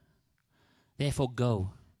 Therefore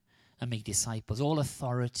go and make disciples. All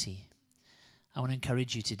authority. I want to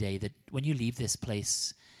encourage you today that when you leave this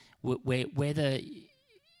place, whether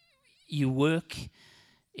you work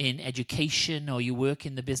in education or you work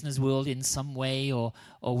in the business world in some way, or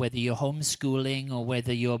whether you're homeschooling, or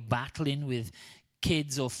whether you're battling with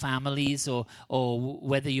kids or families, or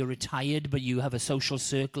whether you're retired but you have a social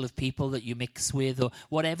circle of people that you mix with, or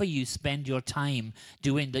whatever you spend your time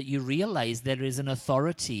doing, that you realize there is an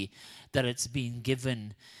authority that it's been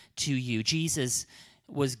given to you. Jesus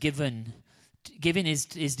was giving his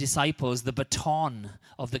disciples the baton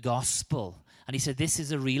of the gospel. And he said, this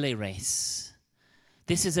is a relay race.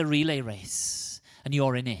 This is a relay race, and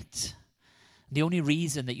you're in it. The only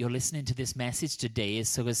reason that you're listening to this message today is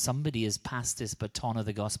so as somebody has passed this baton of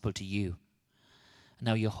the gospel to you. And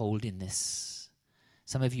now you're holding this.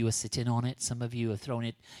 Some of you are sitting on it. Some of you have thrown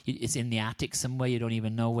it. It's in the attic somewhere. You don't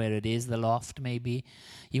even know where it is, the loft maybe.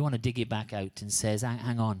 You want to dig it back out and says,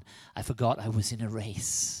 hang on, I forgot I was in a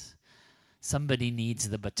race. Somebody needs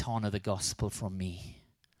the baton of the gospel from me.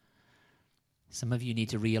 Some of you need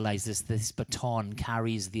to realize this baton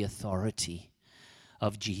carries the authority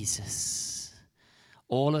of Jesus.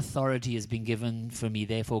 All authority has been given for me,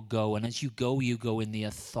 therefore go. And as you go in the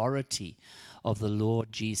authority of the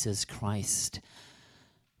Lord Jesus Christ.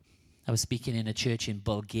 I was speaking in a church in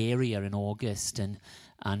Bulgaria in August, and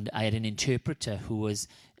I had an interpreter who was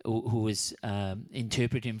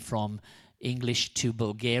interpreting from English to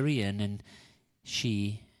Bulgarian, and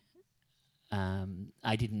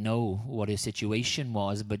I didn't know what her situation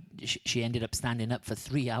was, but she ended up standing up for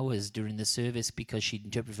 3 hours during the service because she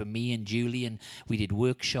interpreted for me and Julie, and we did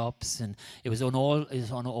workshops, and it was on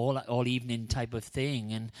all evening type of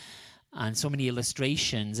thing, and so many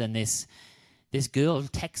illustrations. And this girl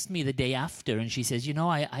texted me the day after, and she says,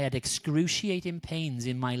 I had excruciating pains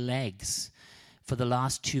in my legs for the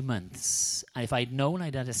last 2 months. If I'd known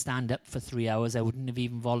I'd had to stand up for 3 hours, I wouldn't have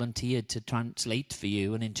even volunteered to translate for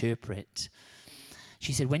you and interpret.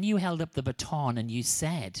 She said, when you held up the baton and you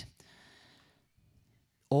said,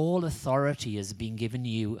 all authority has been given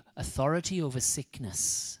you, authority over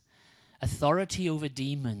sickness, authority over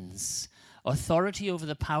demons, authority over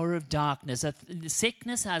the power of darkness.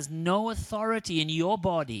 Sickness has no authority in your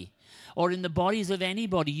body or in the bodies of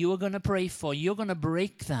anybody you are going to pray for. You're going to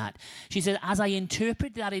break that. She said, as I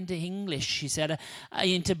interpret that into English, she said,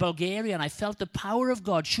 into Bulgarian, I felt the power of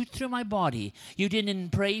God shoot through my body. You didn't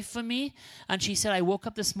pray for me. And she said, I woke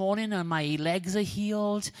up this morning and my legs are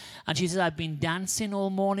healed. And she said, I've been dancing all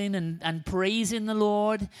morning and praising the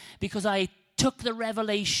Lord because I took the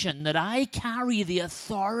revelation that I carry the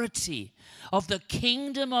authority of the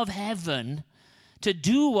kingdom of heaven to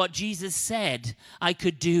do what Jesus said I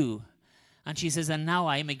could do. And she says, and now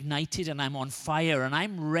I'm ignited and I'm on fire and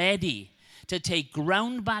I'm ready to take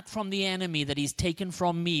ground back from the enemy that he's taken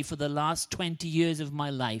from me for the last 20 years of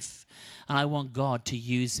my life. And I want God to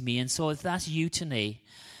use me. And so if that's you today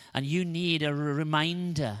and you need a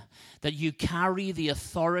reminder that you carry the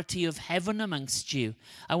authority of heaven amongst you,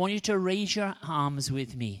 I want you to raise your arms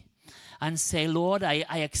with me and say, Lord, I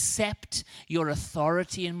accept your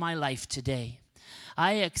authority in my life today.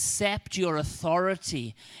 I accept your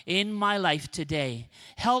authority in my life today.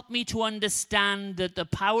 Help me to understand that the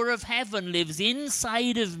power of heaven lives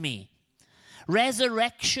inside of me.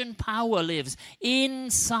 Resurrection power lives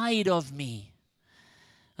inside of me.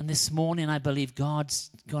 And this morning, I believe God's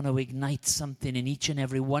going to ignite something in each and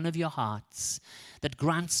every one of your hearts, that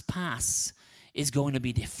Grants Pass is going to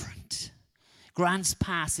be different. Grants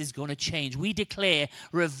Pass is going to change. We declare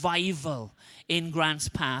revival in Grants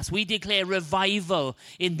Pass. We declare revival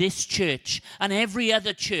in this church and every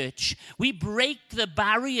other church. We break the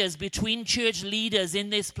barriers between church leaders in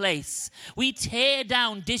this place. We tear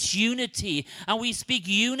down disunity and we speak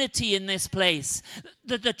unity in this place.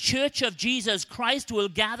 That the church of Jesus Christ will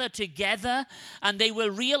gather together and they will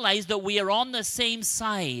realize that we are on the same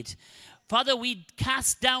side. Father, we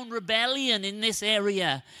cast down rebellion in this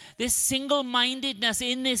area, this single-mindedness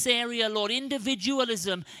in this area, Lord,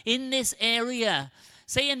 individualism in this area,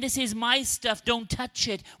 saying this is my stuff, don't touch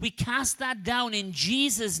it. We cast that down in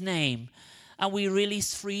Jesus' name, and we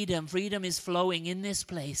release freedom. Freedom is flowing in this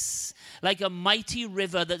place like a mighty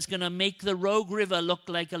river that's going to make the Rogue River look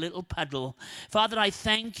like a little puddle. Father, I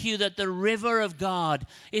thank you that the river of God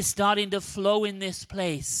is starting to flow in this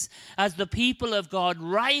place as the people of God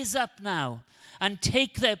rise up now and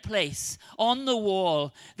take their place on the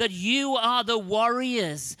wall, that you are the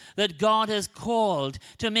warriors that God has called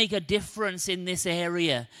to make a difference in this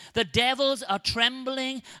area. The devils are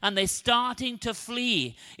trembling and they're starting to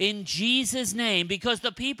flee in Jesus' name, because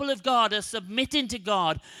the people of God are submitting to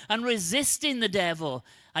God and resisting the devil,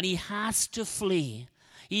 and he has to flee.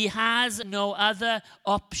 He has no other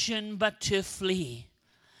option but to flee.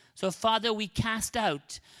 So, Father, we cast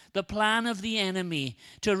out the plan of the enemy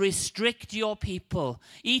to restrict your people.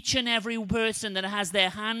 Each and every person that has their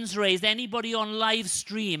hands raised, anybody on live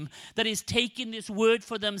stream that is taking this word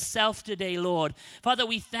for themselves today, Lord. Father,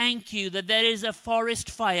 we thank you that there is a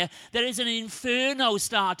forest fire. There is an inferno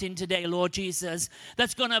starting today, Lord Jesus,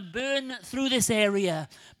 that's going to burn through this area,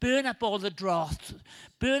 burn up all the dross,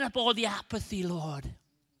 burn up all the apathy, Lord.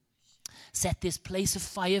 Set this place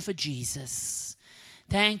afire for Jesus.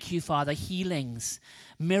 Thank you, Father. Healings,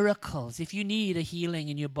 miracles. If you need a healing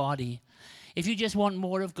in your body, if you just want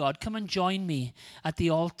more of God, come and join me at the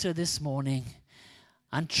altar this morning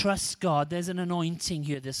and trust God. There's an anointing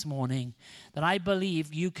here this morning that I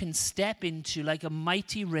believe you can step into like a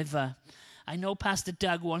mighty river. I know Pastor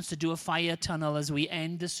Doug wants to do a fire tunnel as we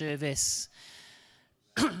end the service,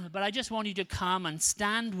 but I just want you to come and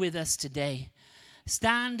stand with us today.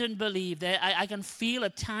 Stand and believe. That I can feel a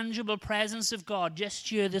tangible presence of God just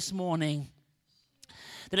here this morning.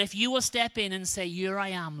 That if you will step in and say, here I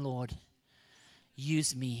am, Lord,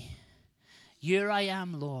 use me. Here I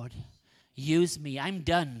am, Lord, use me. I'm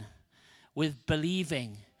done with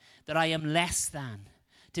believing that I am less than.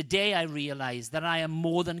 Today I realize that I am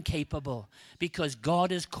more than capable because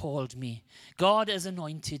God has called me. God has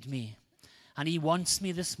anointed me. And he wants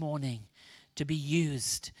me this morning to be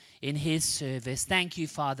used in his service. Thank you,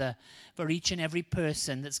 Father, for each and every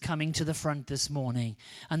person that's coming to the front this morning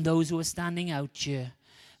and those who are standing out here.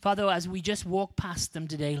 Father, as we just walk past them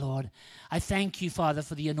today, Lord, I thank you, Father,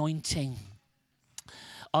 for the anointing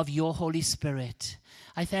of your Holy Spirit.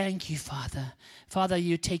 I thank you, Father. Father,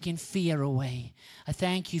 you're taking fear away. I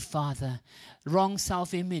thank you, Father. Wrong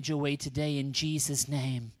self-image away today in Jesus'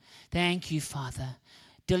 name. Thank you, Father.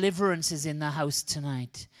 Deliverance is in the house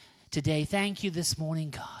tonight. Today, thank you this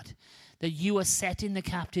morning, God, that you are setting the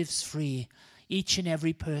captives free, each and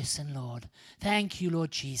every person, Lord. Thank you,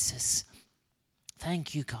 Lord Jesus.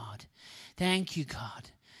 Thank you, God. Thank you,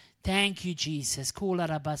 God. Thank you, Jesus. Thank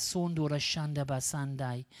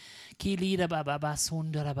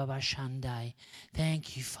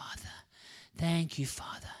you, Father. Thank you,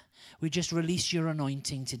 Father. We just release your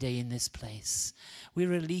anointing today in this place. We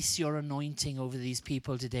release your anointing over these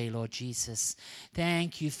people today, Lord Jesus.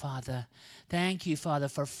 Thank you, Father. Thank you, Father,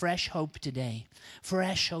 for fresh hope today.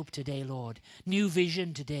 Fresh hope today, Lord. New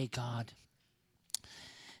vision today, God.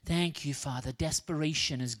 Thank you, Father.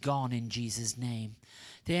 Desperation is gone in Jesus' name.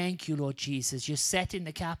 Thank you, Lord Jesus. You're setting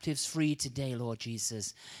the captives free today, Lord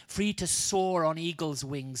Jesus. Free to soar on eagle's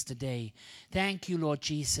wings today. Thank you, Lord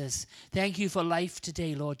Jesus. Thank you for life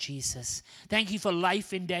today, Lord Jesus. Thank you for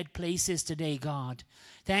life in dead places today, God.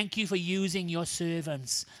 Thank you for using your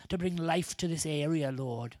servants to bring life to this area,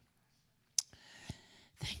 Lord.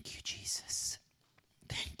 Thank you, Jesus.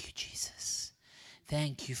 Thank you, Jesus.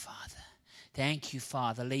 Thank you, Father. Thank you,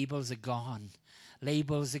 Father. Labels are gone.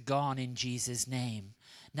 Labels are gone in Jesus' name.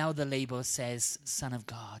 Now the label says, Son of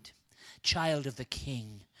God, Child of the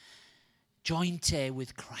King, joint heir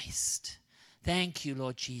with Christ. Thank you,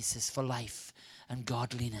 Lord Jesus, for life and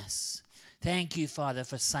godliness. Thank you, Father,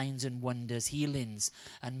 for signs and wonders, healings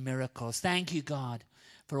and miracles. Thank you, God,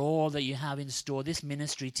 for all that you have in store. This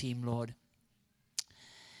ministry team, Lord.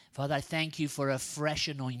 Father, I thank you for a fresh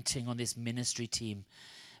anointing on this ministry team.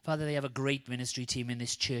 Father, they have a great ministry team in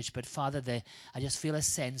this church, but Father, I just feel a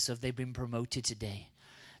sense of they've been promoted today.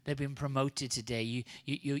 They've been promoted today.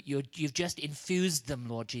 You've just infused them,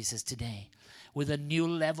 Lord Jesus, today with a new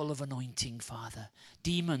level of anointing, Father.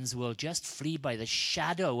 Demons will just flee by the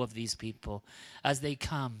shadow of these people as they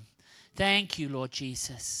come. Thank you, Lord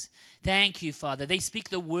Jesus. Thank you, Father. They speak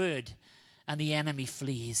the word and the enemy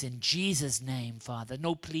flees. In Jesus' name, Father.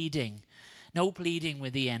 No pleading. No pleading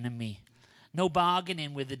with the enemy. No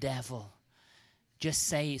bargaining with the devil. Just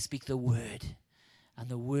speak the word. And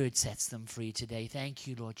the word sets them free today. Thank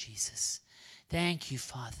you, Lord Jesus. Thank you,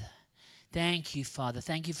 Father. Thank you, Father.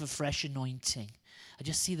 Thank you for fresh anointing. I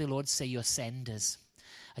just see the Lord say, you're senders.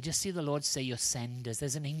 I just see the Lord say, you're senders.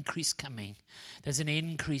 There's an increase coming. There's an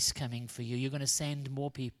increase coming for you. You're going to send more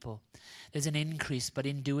people. There's an increase, but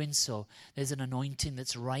in doing so, there's an anointing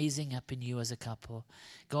that's rising up in you as a couple.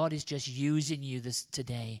 God is just using you this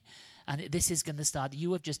today. And this is going to start.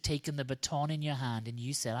 You have just taken the baton in your hand and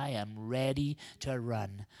you said, I am ready to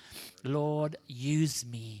run. Lord, use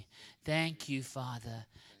me. Thank you, Father.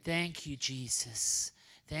 Thank you, Jesus.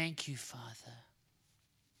 Thank you, Father.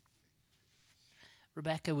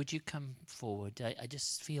 Rebecca, would you come forward? I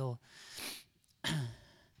just feel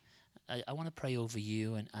I want to pray over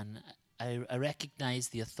you, and I recognize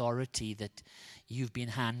the authority that you've been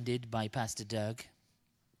handed by Pastor Doug.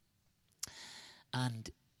 And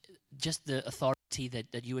just the authority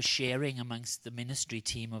that you are sharing amongst the ministry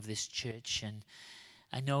team of this church. And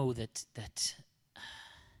I know that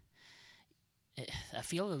I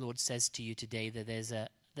feel the Lord says to you today that there's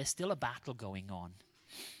still a battle going on.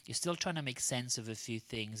 You're still trying to make sense of a few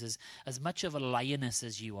things. As much of a lioness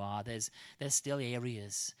as you are, there's still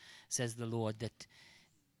areas, says the Lord,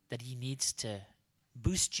 that he needs to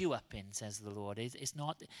boost you up in, says the Lord. This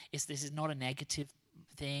is not a negative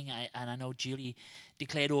thing. And I know Julie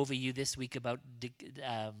declared over you this week about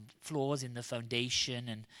flaws in the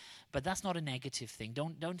foundation, but that's not a negative thing.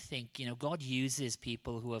 Don't think, God uses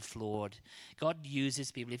people who are flawed. God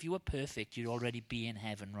uses people. If you were perfect, you'd already be in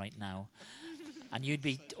heaven right now. And you'd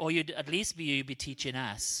be teaching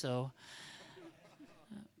us. So,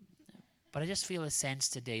 but I just feel a sense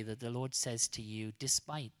today that the Lord says to you,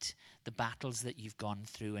 despite the battles that you've gone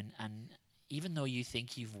through, and even though you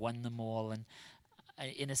think you've won them all, and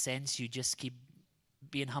in a sense you just keep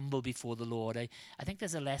being humble before the Lord, I think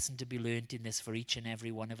there's a lesson to be learned in this for each and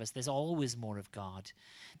every one of us. There's always more of God.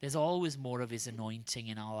 There's always more of his anointing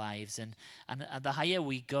in our lives. And the higher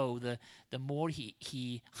we go, the more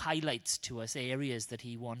he highlights to us areas that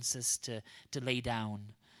he wants us to lay down.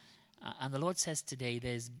 And the Lord says today,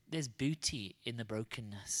 there's beauty in the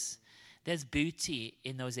brokenness. There's beauty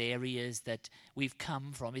in those areas that we've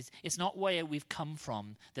come from. It's not where we've come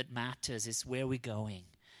from that matters, it's where we're going.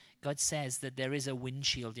 God says that there is a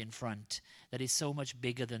windshield in front that is so much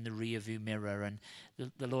bigger than the rear view mirror. And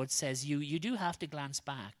the Lord says you do have to glance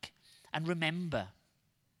back and remember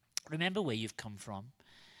where you've come from.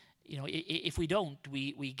 If we don't,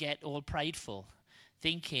 we get all prideful,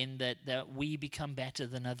 thinking that we become better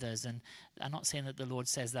than others. And I'm not saying that the Lord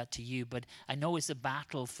says that to you, but I know it's a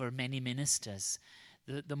battle for many ministers.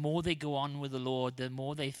 The more they go on with the Lord, the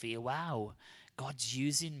more they feel, wow, God's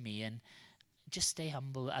using me. And just stay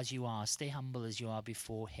humble as you are. Stay humble as you are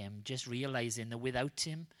before him. Just realizing that without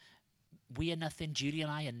him, we are nothing. Julie and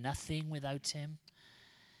I are nothing without him.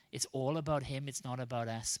 It's all about him. It's not about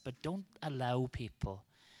us. But don't allow people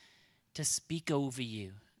to speak over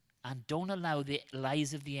you. And don't allow the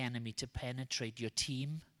lies of the enemy to penetrate your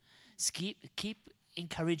team. Keep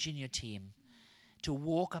encouraging your team to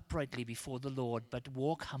walk uprightly before the Lord, but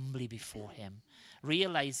walk humbly before him,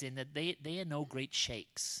 realizing that they are no great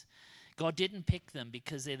shakes. God didn't pick them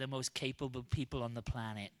because they're the most capable people on the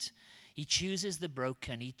planet. He chooses the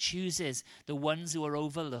broken. He chooses the ones who are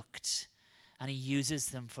overlooked, and he uses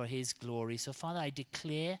them for his glory. So, Father, I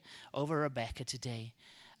declare over Rebecca today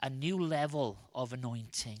a new level of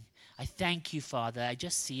anointing. I thank you, Father. I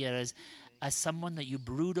just see her as someone that you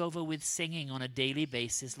brood over with singing on a daily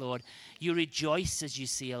basis, Lord. You rejoice as you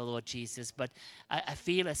see her, Lord Jesus. But I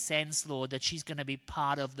feel a sense, Lord, that she's going to be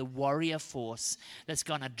part of the warrior force that's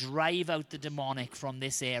going to drive out the demonic from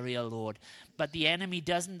this area, Lord. But the enemy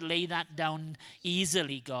doesn't lay that down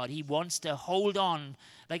easily, God. He wants to hold on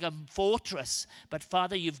like a fortress. But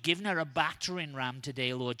Father, you've given her a battering ram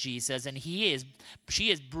today, Lord Jesus. And she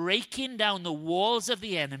is breaking down the walls of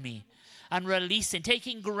the enemy and releasing,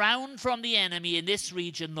 taking ground from the enemy in this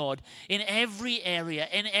region, Lord, in every area,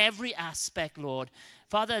 in every aspect, Lord.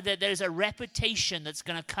 Father, that there's a reputation that's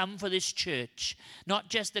going to come for this church, not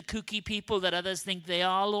just the kooky people that others think they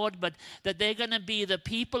are, Lord, but that they're going to be the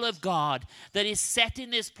people of God that is setting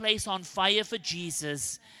this place on fire for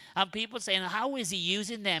Jesus. And people saying, how is he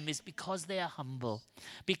using them? It's because they are humble,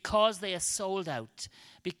 because they are sold out,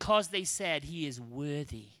 because they said he is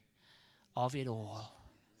worthy of it all.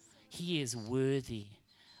 He is worthy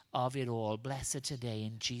of it all. Bless her today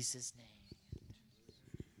in Jesus' name.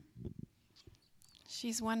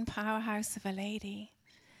 She's one powerhouse of a lady.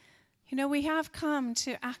 You know, we have come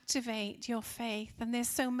to activate your faith, and there's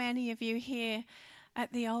so many of you here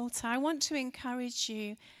at the altar. I want to encourage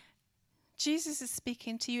you. Jesus is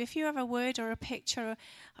speaking to you. If you have a word or a picture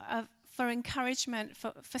for encouragement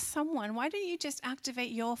for someone, why don't you just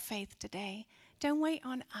activate your faith today? Don't wait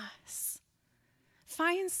on us.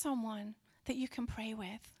 Find someone that you can pray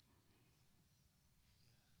with.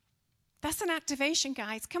 That's an activation,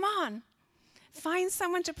 guys. Come on. Find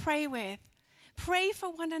someone to pray with. Pray for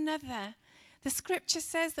one another. The scripture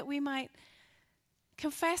says that we might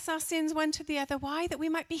confess our sins one to the other. Why? That we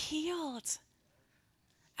might be healed.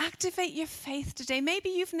 Activate your faith today. Maybe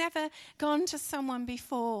you've never gone to someone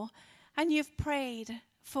before and you've prayed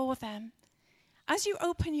for them. As you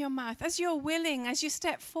open your mouth, as you're willing, as you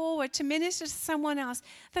step forward to minister to someone else,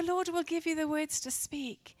 the Lord will give you the words to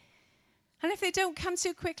speak. And if they don't come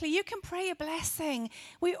too quickly, you can pray a blessing.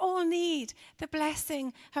 We all need the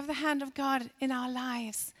blessing of the hand of God in our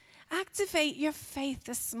lives. Activate your faith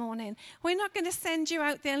this morning. We're not going to send you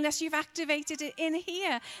out there unless you've activated it in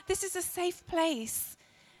here. This is a safe place.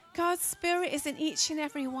 God's Spirit is in each and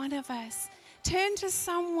every one of us. Turn to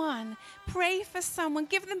someone. Pray for someone.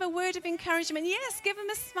 Give them a word of encouragement. Yes, give them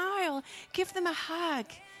a smile. Give them a hug.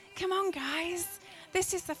 Come on, guys.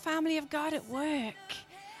 This is the family of God at work.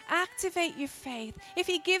 Activate your faith. If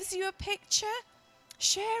he gives you a picture,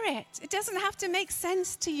 share it. It doesn't have to make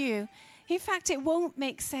sense to you. In fact, it won't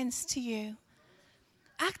make sense to you.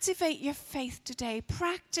 Activate your faith today.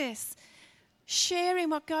 Practice sharing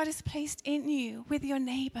what God has placed in you with your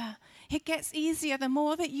neighbor. It gets easier the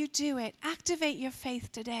more that you do it. Activate your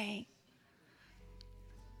faith today.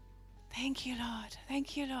 Thank you, Lord.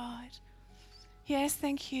 Thank you, Lord. Yes,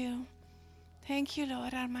 thank you. Thank you,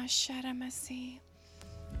 Lord.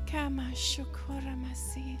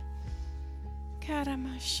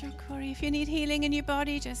 If you need healing in your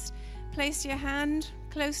body, just place your hand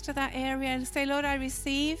close to that area and say, Lord, I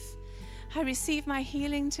receive my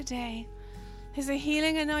healing today. There's a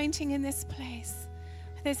healing anointing in this place.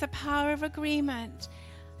 There's a power of agreement,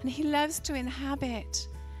 and he loves to inhabit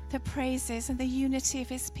the praises and the unity of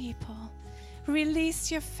his people.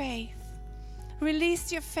 Release your faith.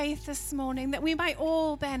 Release your faith this morning that we might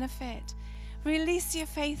all benefit. Release your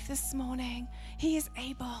faith this morning. He is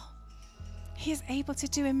able. He is able to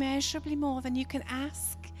do immeasurably more than you can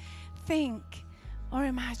ask, think, or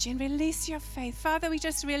imagine. Release your faith. Father, we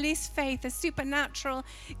just release faith, a supernatural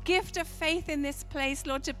gift of faith in this place,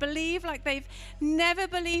 Lord, to believe like they've never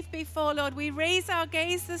believed before, Lord. We raise our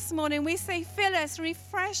gaze this morning. We say, fill us,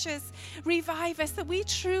 refresh us, revive us, that we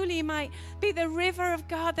truly might be the river of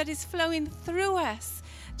God that is flowing through us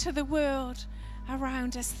to the world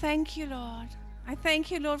around us. Thank you, Lord. I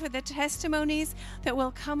thank you, Lord, for the testimonies that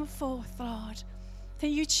will come forth, Lord. That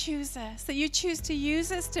you choose us, that you choose to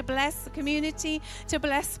use us to bless the community, to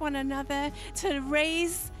bless one another, to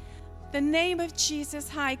raise the name of Jesus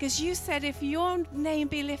high. Because you said if your name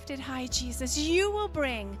be lifted high, Jesus, you will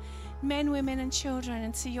bring men, women, and children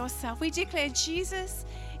into yourself. We declare Jesus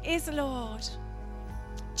is Lord.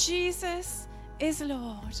 Jesus is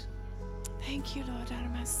Lord. Thank you, Lord.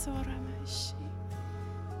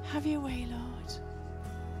 Have your way, Lord.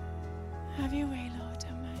 Have your way, Lord.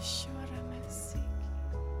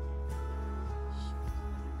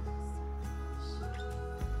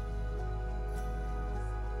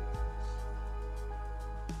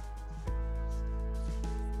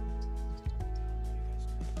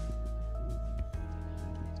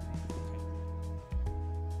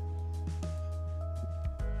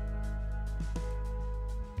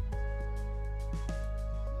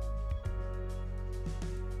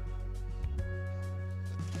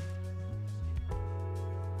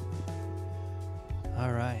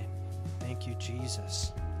 Thank you,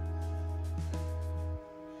 Jesus.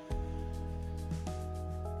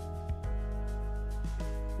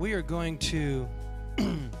 We are going to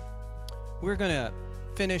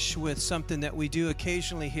finish with something that we do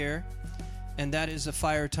occasionally here, and that is a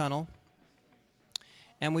fire tunnel.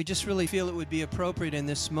 And we just really feel it would be appropriate in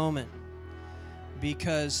this moment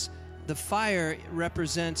because the fire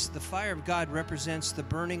of God represents the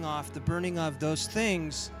burning of those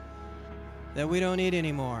things that we don't need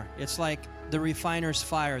anymore. It's like the refiner's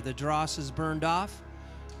fire. The dross is burned off,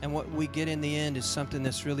 and what we get in the end is something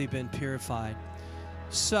that's really been purified.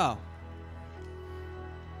 So,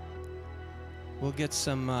 we'll get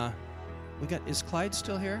some, is Clyde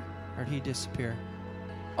still here? Or did he disappear?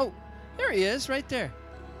 Oh, there he is, right there.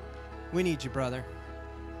 We need you, brother.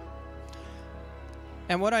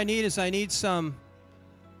 And what I need is I need some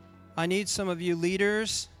of you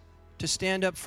leaders to stand up